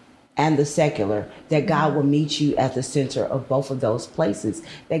sacred and the secular, that God will meet you at the center of both of those places,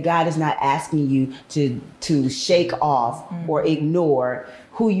 that God is not asking you to shake off or ignore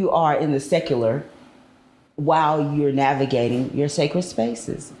who you are in the secular while you're navigating your sacred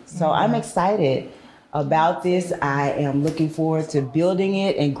spaces. So I'm excited about this. I am looking forward to building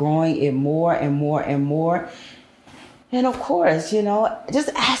it and growing it more and more and more. And of course, just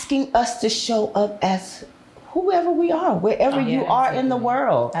asking us to show up as whoever we are, wherever you are in the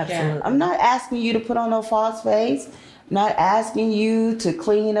world. Absolutely. I'm not asking you to put on no false face. I'm not asking you to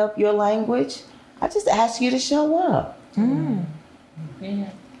clean up your language. I just ask you to show up.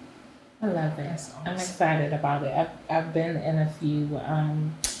 Yeah, I love it. I'm excited about it. I've been in a few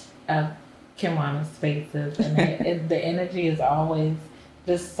of Kiwana's spaces, and the energy is always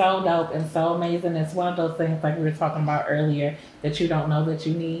just so dope and so amazing. It's one of those things, like we were talking about earlier, that you don't know that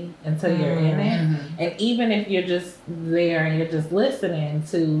you need until you're in it. And even if you're just there and you're just listening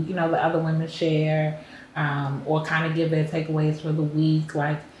to, the other women share, or kind of give their takeaways for the week,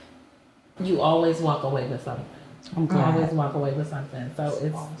 like, you always walk away with something. I'm I glad. always walk away with something. So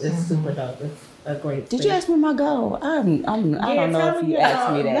it's super dope. It's a great Did space. you ask me my goal? I don't know tell if me you your asked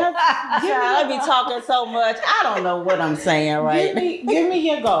goal. me that. I be talking so much. I don't know what I'm saying, right? Give me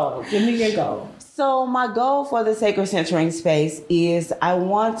your goal. Give me your goal. So my goal for the Sacred Centering Space is I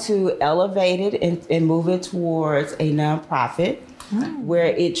want to elevate it and move it towards a nonprofit where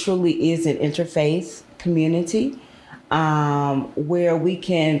it truly is an interfaith community, where we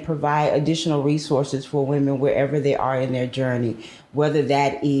can provide additional resources for women wherever they are in their journey, whether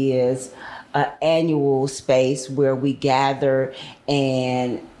that is an annual space where we gather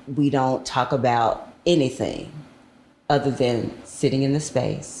and we don't talk about anything other than sitting in the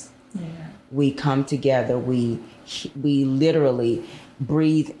space. Yeah. We come together, we literally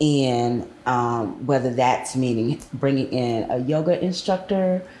breathe in, whether that's meaning bringing in a yoga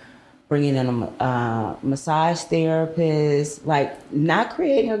instructor, bringing in a massage therapist, like not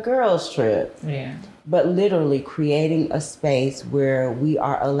creating a girls trip, but literally creating a space where we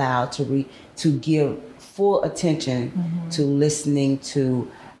are allowed to give full attention to listening to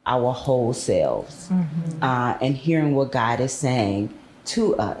our whole selves, and hearing what God is saying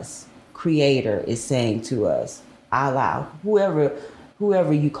to us. Creator is saying to us, Allah,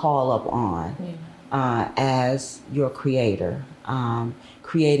 whoever you call up on as your creator,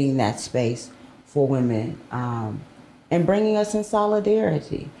 creating that space for women, and bringing us in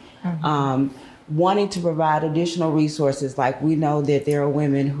solidarity, wanting to provide additional resources. Like we know that there are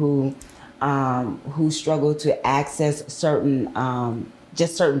women who struggle to access certain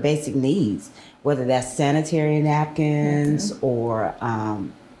basic needs, whether that's sanitary napkins or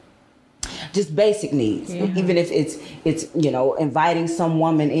just basic needs, even if it's inviting some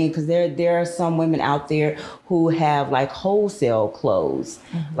woman in, because there are some women out there who have like wholesale clothes,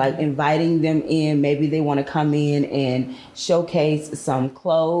 like inviting them in. Maybe they want to come in and showcase some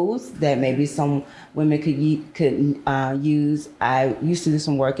clothes that maybe some women could use. I used to do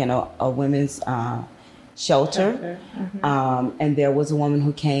some work in a women's shelter, and there was a woman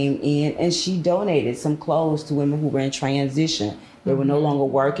who came in and she donated some clothes to women who were in transition. They were no longer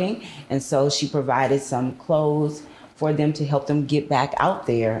working, and so she provided some clothes for them to help them get back out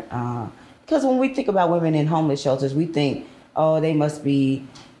there. Because when we think about women in homeless shelters, we think, oh, they must be,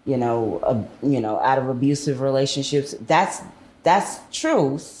 out of abusive relationships. That's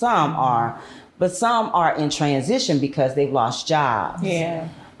true. Some are, but some are in transition because they've lost jobs.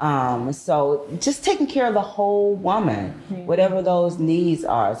 So just taking care of the whole woman, whatever those needs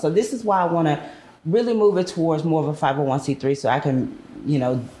are. So this is why I want to really move it towards more of a 501c3, so I can,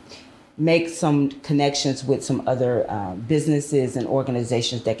 make some connections with some other businesses and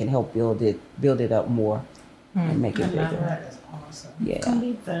organizations that can help build it up more and make it bigger. That is awesome. Yeah. It's gonna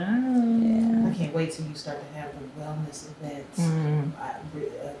be done. I can't wait till you start to have the wellness events.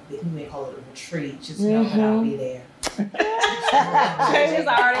 You may call it a retreat. Just know that I'll be there. She's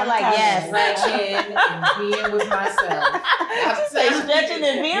already like, yes. Stretching and being with myself. Stretching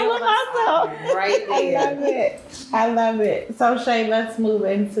and being with myself. Right there. I love it. So Shay, let's move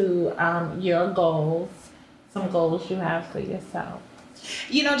into your goals. Some goals you have for yourself.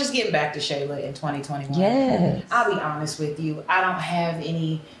 Just getting back to Shayla in 2021. Yes. I'll be honest with you. I don't have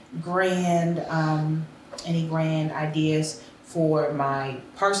any grand ideas for my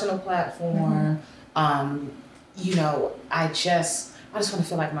personal platform. I just want to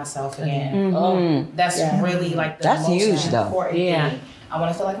feel like myself again. That's really like the That's most huge, though. important thing. I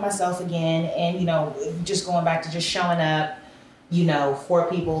want to feel like myself again, and just going back to just showing up, for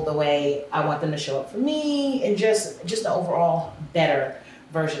people the way I want them to show up for me, and just an overall better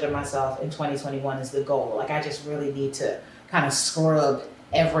version of myself in 2021 is the goal. Like I just really need to kind of scrub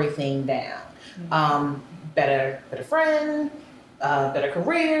everything down. Better friend, better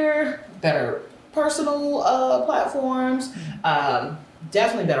career, better personal platforms,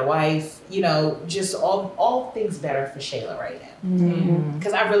 definitely better wife, just all things better for Shayla right now.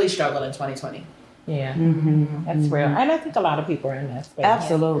 Because I really struggled in 2020. Yeah, that's real. And I think a lot of people are in that space.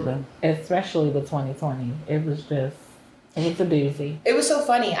 Absolutely. Especially with 2020. It was a doozy. It was so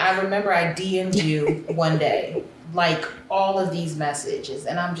funny. I remember I DM'd you one day, like all of these messages,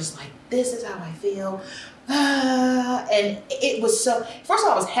 and I'm just like, this is how I feel. And it was so, first of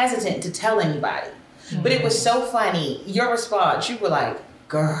all, I was hesitant to tell anybody, but it was so funny. Your response, you were like,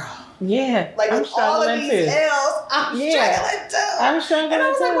 girl. Yeah. Like I'm with all of these L's, I'm struggling too. I'm struggling And I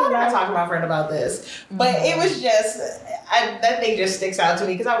was too. like, why did I talk to my friend about this? But it was just, that thing just sticks out to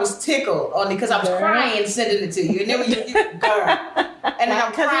me because I was tickled only because I was crying sending it to you. And then when you girl. And then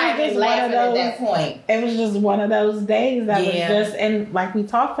I'm crying and laughing at that point. It was just one of those days that was just, and like we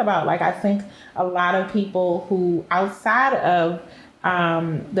talked about, like I think a lot of people who outside of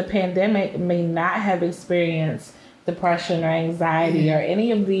the pandemic may not have experienced depression or anxiety or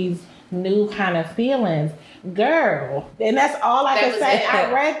any of these new kind of feelings, girl. And that's all I could say.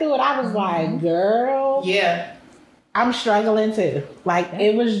 I read through it. I was like, girl. Yeah. I'm struggling too. Like,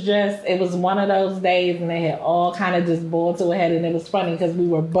 it was one of those days and it had all kind of just boiled to a head. And it was funny because we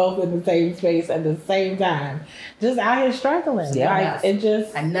were both in the same space at the same time. Just out here struggling. Yeah. Like, it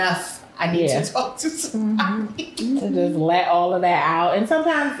just... Enough. I need to talk to somebody. To just let all of that out. And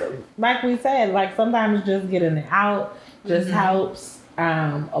sometimes, like we said, like sometimes just getting it out just helps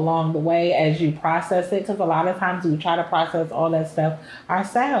along the way as you process it. Because a lot of times we try to process all that stuff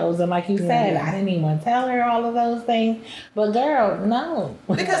ourselves. And like you said, I didn't even tell her all of those things. But girl, no.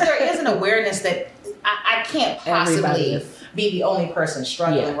 Because there is an awareness that I can't possibly be the only person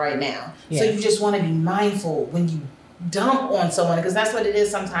struggling right now. So you just want to be mindful when you dump on someone, because that's what it is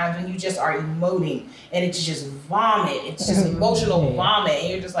sometimes when you just are emoting and it's just vomit. It's just emotional vomit,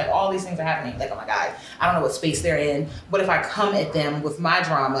 and you're just like, all these things are happening. Like, oh my God, I don't know what space they're in. What if I come at them with my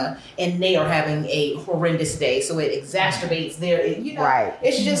drama and they are having a horrendous day? So it exacerbates their,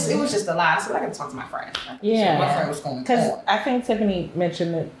 it's just, it was just a lot. So I got to talk to my friend. Yeah. So my friend was going on. Because I think Tiffany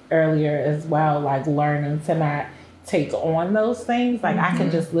mentioned it earlier as well, like learning to not take on those things. Like I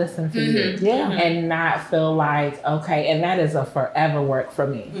can just listen to you and not feel like, okay, and that is a forever work for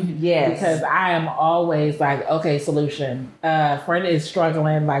me. Yes. Because I am always like, okay, solution. Friend is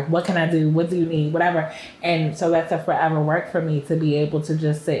struggling, like what can I do? What do you need? Whatever. And so that's a forever work for me to be able to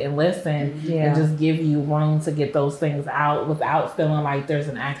just sit and listen and just give you room to get those things out without feeling like there's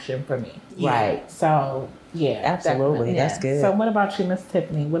an action for me. Right. So yeah. Absolutely. That's good. So what about you, Miss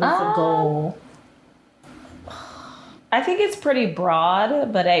Tiffany? What is the goal? I think it's pretty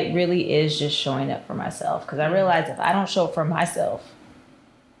broad, but it really is just showing up for myself. Because I realize if I don't show up for myself,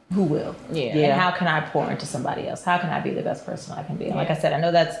 who will? And how can I pour into somebody else? How can I be the best person I can be? And like I said, I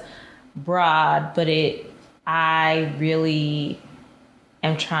know that's broad, but I really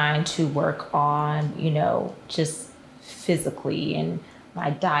am trying to work on, just physically and my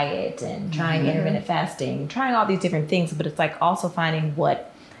diet and trying intermittent fasting, trying all these different things. But it's like also finding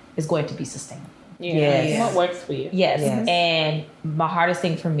what is going to be sustainable. What works for you? Yes. And my hardest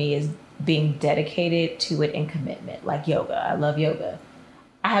thing for me is being dedicated to it in commitment. Like yoga. I love yoga.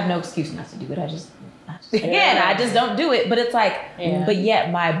 I have no excuse not to do it. I just don't do it. But it's like, but yet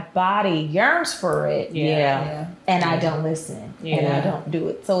my body yearns for it. And I don't listen. And I don't do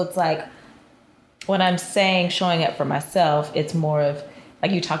it. So it's like, when I'm saying showing up for myself, it's more of, like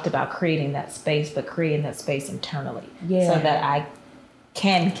you talked about, creating that space, but creating that space internally. So that I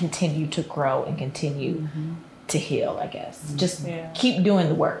can continue to grow and continue to heal, I guess. Just keep doing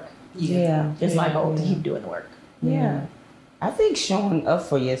the work. It's my goal to keep doing the work. I think showing up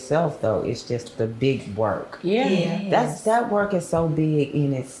for yourself, though, is just the big work. That work is so big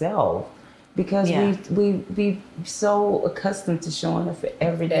in itself, because we so accustomed to showing up for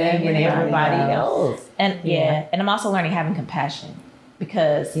everything and everybody else. And and I'm also learning having compassion,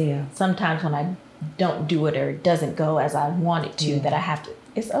 because sometimes when I don't do it or it doesn't go as I want it to, that I have to,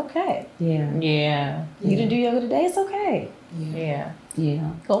 it's okay. You didn't do yoga today, it's okay.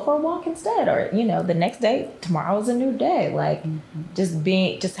 Go for a walk instead, or the next day, tomorrow's a new day. Like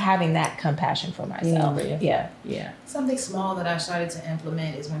just having that compassion for myself. Something small that I started to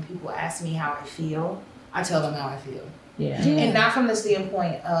implement is when people ask me how I feel, I tell them how I feel. And not from the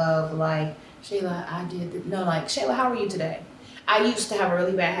standpoint of like, Shayla, I did no, like, Shayla, how are you today? I used to have a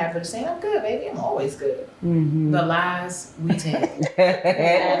really bad habit of saying, I'm good, baby. I'm always good. The lies we tell.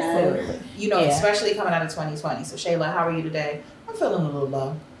 Absolutely. Especially coming out of 2020. So, Shayla, how are you today? I'm feeling a little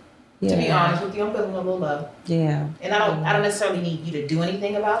low. To be honest with you, I'm feeling a little low. And I don't necessarily need you to do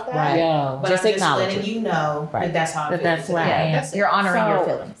anything about that. But just I'm just acknowledge letting it. you know that that's how I feel. That's right. You're honoring your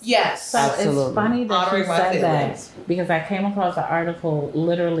feelings. Yes. So it's funny that Honoring you my said feelings. that, because I came across an article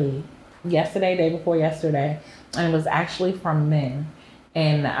literally day before yesterday, and it was actually from men.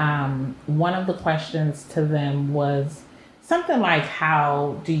 And one of the questions to them was something like,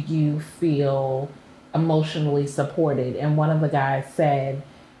 how do you feel emotionally supported? And one of the guys said,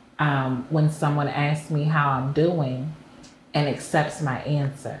 when someone asks me how I'm doing and accepts my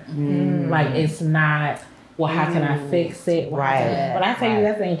answer. Like, it's not, well, how can I fix it? When I tell you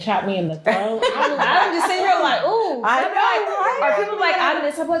that thing chopped me in the throat, I'm just sitting here like, ooh. I know. Or people like, I'm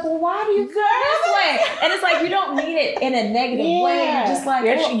this. I'm like, well, why do you feel this way? And it's like, you don't mean it in a negative way. You're just like,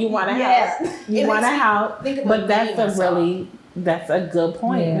 you want to help. You want to help. But that's a good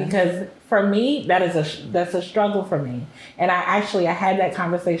point, because for me, that's a struggle for me. And I had that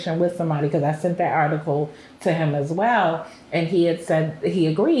conversation with somebody, because I sent that article to him as well. And he had said, he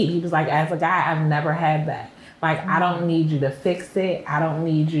agreed. He was like, as a guy, I've never had that. Like, I don't need you to fix it. I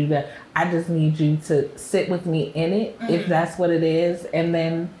just need you to sit with me in it, if that's what it is, and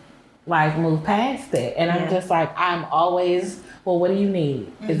then like move past it. And I'm just like, I'm always, well, what do you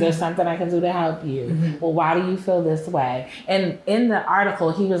need? Is there something I can do to help you? Well, why do you feel this way? And in the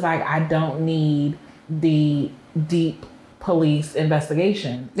article, he was like, I don't need the deep police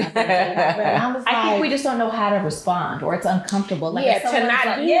investigation. I think we just don't know how to respond, or it's uncomfortable. Like, if to someone's not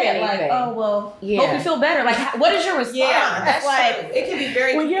like, do like, anything. oh well, hope you feel better. Like, what is your response? Yeah, that's like, true. It can be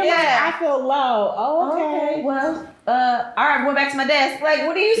very. When you're like, I feel low. Oh, okay. Well, all right, I'm going back to my desk. Like,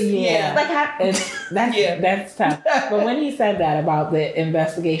 what do you? Yeah. Like, how? That's tough. But when he said that about the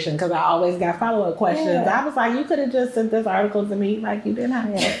investigation, because I always got follow-up questions, I was like, you could have just sent this article to me, like you didn't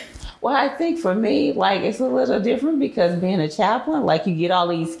have to. Well, I think for me, like, it's a little different because being a chaplain, like, you get all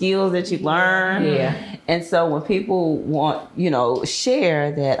these skills that you learn. Yeah. And so when people want,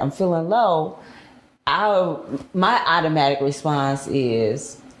 share that I'm feeling low, my automatic response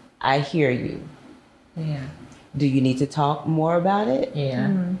is, I hear you. Yeah. Do you need to talk more about it? Yeah.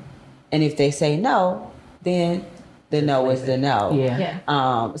 And if they say no, then the no is the no.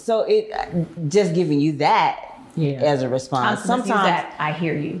 Yeah. So it just giving you that as a response. Sometimes that I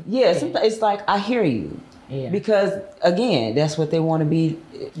hear you. Yeah, sometimes it's like, I hear you. Yeah. Because again, that's what they want to be.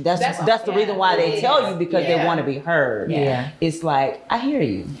 That's the reason why they tell you, because they want to be heard. Yeah. It's like, I hear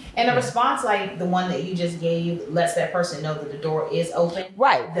you. And a response like the one that you just gave lets that person know that the door is open.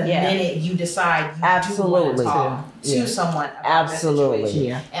 Right. The minute you decide you do want to talk to someone about Absolutely. that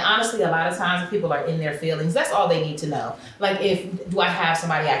situation. And honestly, a lot of times people are in their feelings. That's all they need to know. Like, do I have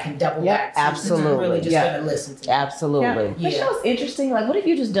somebody I can double back to? Absolutely. That's really just going to listen to me. Absolutely. But you know what's interesting? Like, what if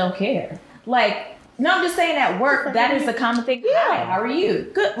you just don't care? Like, no, I'm just saying at work, that is a common thing. Hi, how are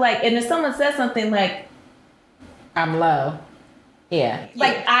you? Good. Like, and if someone says something like, I'm low. Yeah.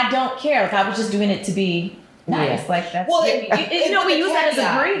 Like, I don't care. Like, I was just doing it to be nice. Like, that's, well, we use that as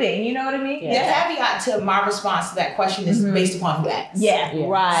a greeting. You know what I mean? The caveat to my response to that question is based upon who asks. Yeah.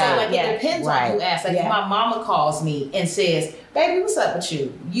 Right. So, like, it depends on who asks. Like, if my mama calls me and says, baby, what's up with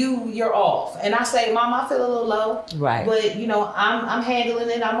you? You're off. And I say, Mom, I feel a little low. Right. But, I'm handling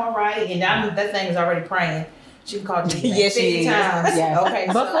it. I'm all right. And that thing is already praying. She can call you Yes, 50 times. Yes. Okay.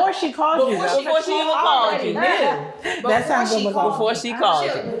 Before she called you. Before she even called you. That sounds good. Before she called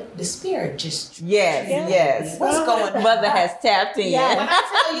you. The spirit just. Yes. What's going on? Mother has tapped in. Yeah, when I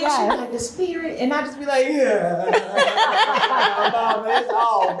tell you, she's like, the spirit, and I just be like, Mama, it's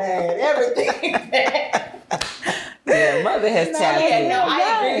all bad. Everything bad. Yeah, Mother has tapped in. No,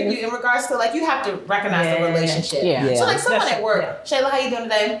 I agree with you in regards to, like, you have to recognize the relationship. Yeah. So, like, someone at work, Shayla, how you doing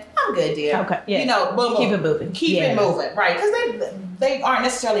today? I'm good, dear. Okay. Yeah. Boom, Keep it moving. Keep it moving, right? Because they aren't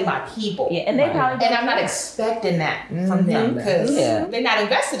necessarily my people. Yeah, and they probably and I'm not expecting that from them because they're not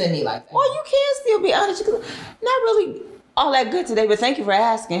invested in me like that. Well, you can still be honest. Not really all that good today, but thank you for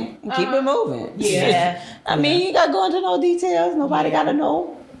asking. And keep it moving. Yeah. I mean, you got to go into no details. Nobody got to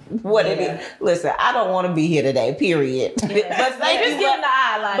know what it is. Listen, I don't want to be here today, period. But thank you. Just give them the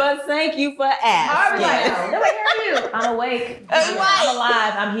eye, like. But thank you for asking. They're like, how are you? I'm awake. I'm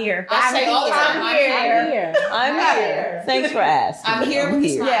alive. I'm here. I say all the time, I'm here. Thanks for asking. I'm here with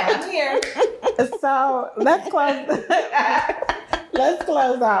you. I'm here. So let's close. Let's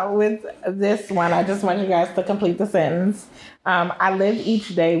close out with this one. I just want you guys to complete the sentence. I live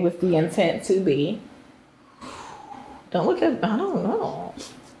each day with the intent to be. Don't look at. I don't know.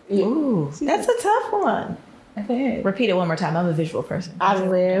 Ooh, That's a tough one. I think. Repeat it one more time. I'm a visual person. I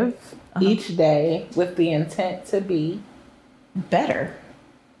live each day with the intent to be better.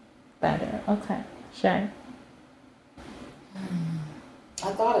 Okay. Shay.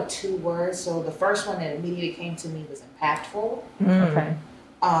 I thought of 2 words. So the first one that immediately came to me was impactful. Okay.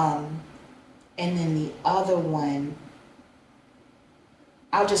 And then the other one,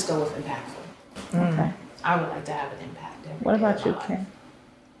 I'll just go with impactful. Okay. I would like to have an impact. What about you, Kim?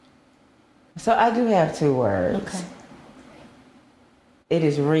 So I do have 2 words. Okay. It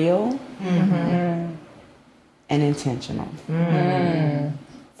is real and intentional.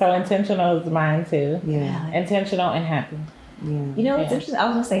 So intentional is mine too. Yeah. Intentional and happy. Yeah. You know, it's interesting. I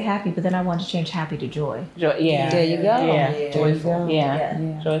was gonna say happy, but then I wanted to change happy to joy. Yeah. There you go. Yeah. Joyful.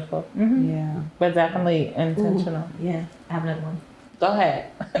 Yeah. Joyful. Yeah. But definitely intentional. Yeah. I have another one. Go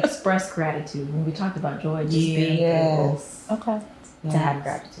ahead. Express gratitude. When we talked about joy, just being Yes. Okay. able to have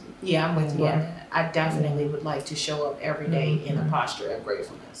gratitude. Yeah, I'm with you on that. I definitely would like to show up every day in a posture of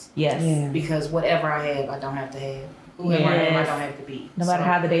gratefulness. Yes. Yeah. Because whatever I have, I don't have to have. Whoever I am, I don't have to be. No matter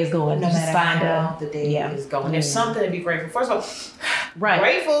how the day is going, no just matter find how the day yeah. is going. There's something to be grateful for. First of all, Right.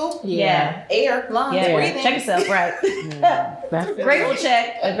 Grateful. Yeah. Air, lungs, Yeah. breathing. Check yourself, right? That's it. Grateful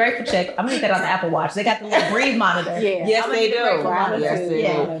check. A grateful check. I'm gonna get that on the Apple Watch. They got the little breathe monitor. Yeah. Yes, I'm they gonna do. get the grateful Yes, monitor. they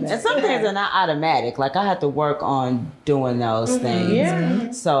Yeah. do. And some things are not automatic. Like I have to work on doing those things.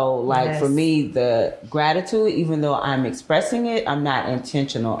 Yeah. So, like for Yes. me, the gratitude, even though I'm expressing it, I'm not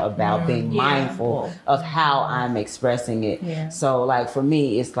intentional about being mindful of how I'm expressing it. Yeah. So, like for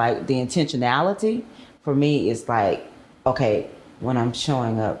me, it's like the intentionality. For me, it's like, okay, when I'm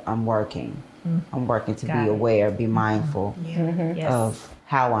showing up, I'm working. I'm working to Got be it. aware, be mindful Yes. of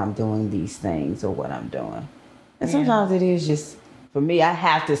how I'm doing these things or what I'm doing. And sometimes it is just, for me, I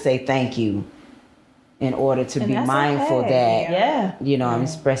have to say thank you in order to And be that's mindful okay. that, Yeah. you know, I'm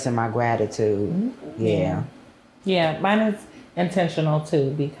expressing my gratitude. Yeah. Yeah, mine is intentional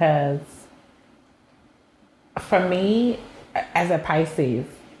too because for me, as a Pisces,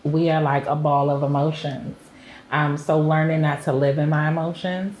 we are like a ball of emotions. So learning not to live in my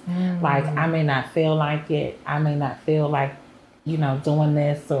emotions, like I may not feel like it, I may not feel like, you know, doing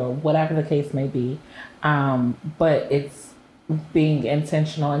this or whatever the case may be. But it's being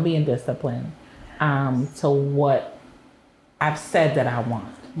intentional and being disciplined to what I've said that I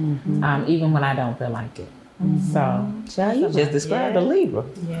want, even when I don't feel like it. So, Child, you just described a Libra.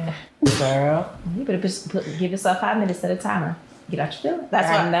 Yeah. girl, You better give yourself 5 minutes at a timer. Get out your feelings. That's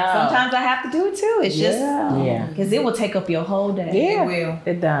I why know. sometimes I have to do it too. It's just yeah, because it will take up your whole day. yeah, It will.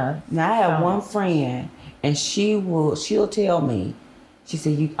 it does. Now I have one friend, and she'll tell me, she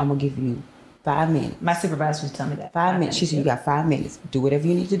said, I'm gonna give you 5 minutes. My supervisor used to tell me that. 5 minutes. She said, you got 5 minutes. Do whatever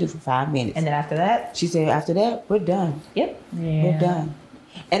you need to do for 5 minutes. And then after that, She said, after that, we're done. yep. Yeah, We're done.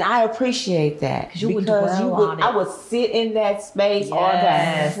 And I appreciate that. 'Cause you would dwell on it. I would sit in that space all day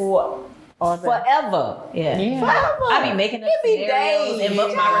Yes. forever. Yeah. Yeah. Forever. I be making up It be scenarios days. and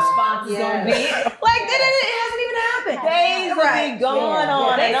what my response is gonna be. Like it hasn't even happened. Days will be going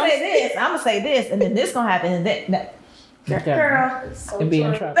on. They and I'm say this, I'm gonna say this, and then this gonna happen, and then girl, and be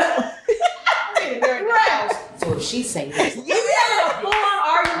in trouble. So if she say this, you have a full-on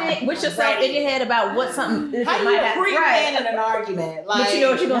argument with yourself in your head about what something how might you happen. pre-plan in an argument? Like, But you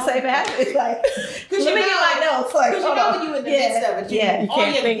know what you're gonna say if it happens? It's like, Because let me get my notes. Like, Because you know when you in the midst of it, Yeah. You all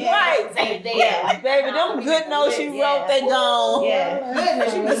can't your think guesses ain't there. Yeah. Baby, them good notes you wrote, they gone. Yeah.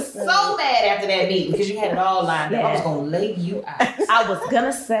 Goodness, you was so mad after that meeting because you had it all lined up. I was Yeah. gonna lay you out. I was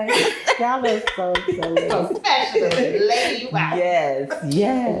gonna say, Y'all are so silly. Professionally lay you out. Yes,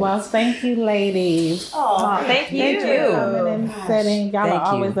 yes. Well, thank you, ladies. Oh, thank you. Thank you for coming and Gosh. sitting. Y'all Thank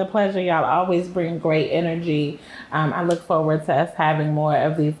are always you. a pleasure. Y'all always bring great energy. I look forward to us having more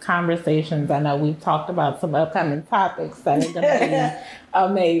of these conversations. I know we've talked about some upcoming topics that are going to be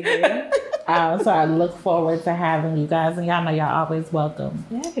amazing. So I look forward to having you guys, and y'all know y'all always welcome.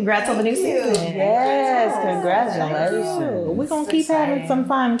 yeah, congrats on the new season. Yes, congratulations. We're going to It's keep having exciting. some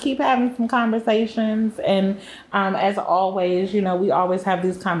fun, keep having some conversations. And as always, you know, we always have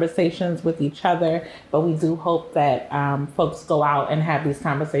these conversations with each other, but we do hope that folks go out and have these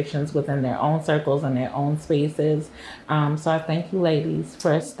conversations within their own circles and their own spaces. So I thank you, ladies,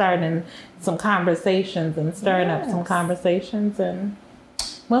 for starting some conversations and stirring up some conversations. And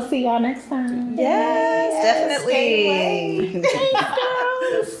we'll see y'all next time. Yes, definitely.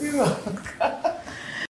 Thanks, girls.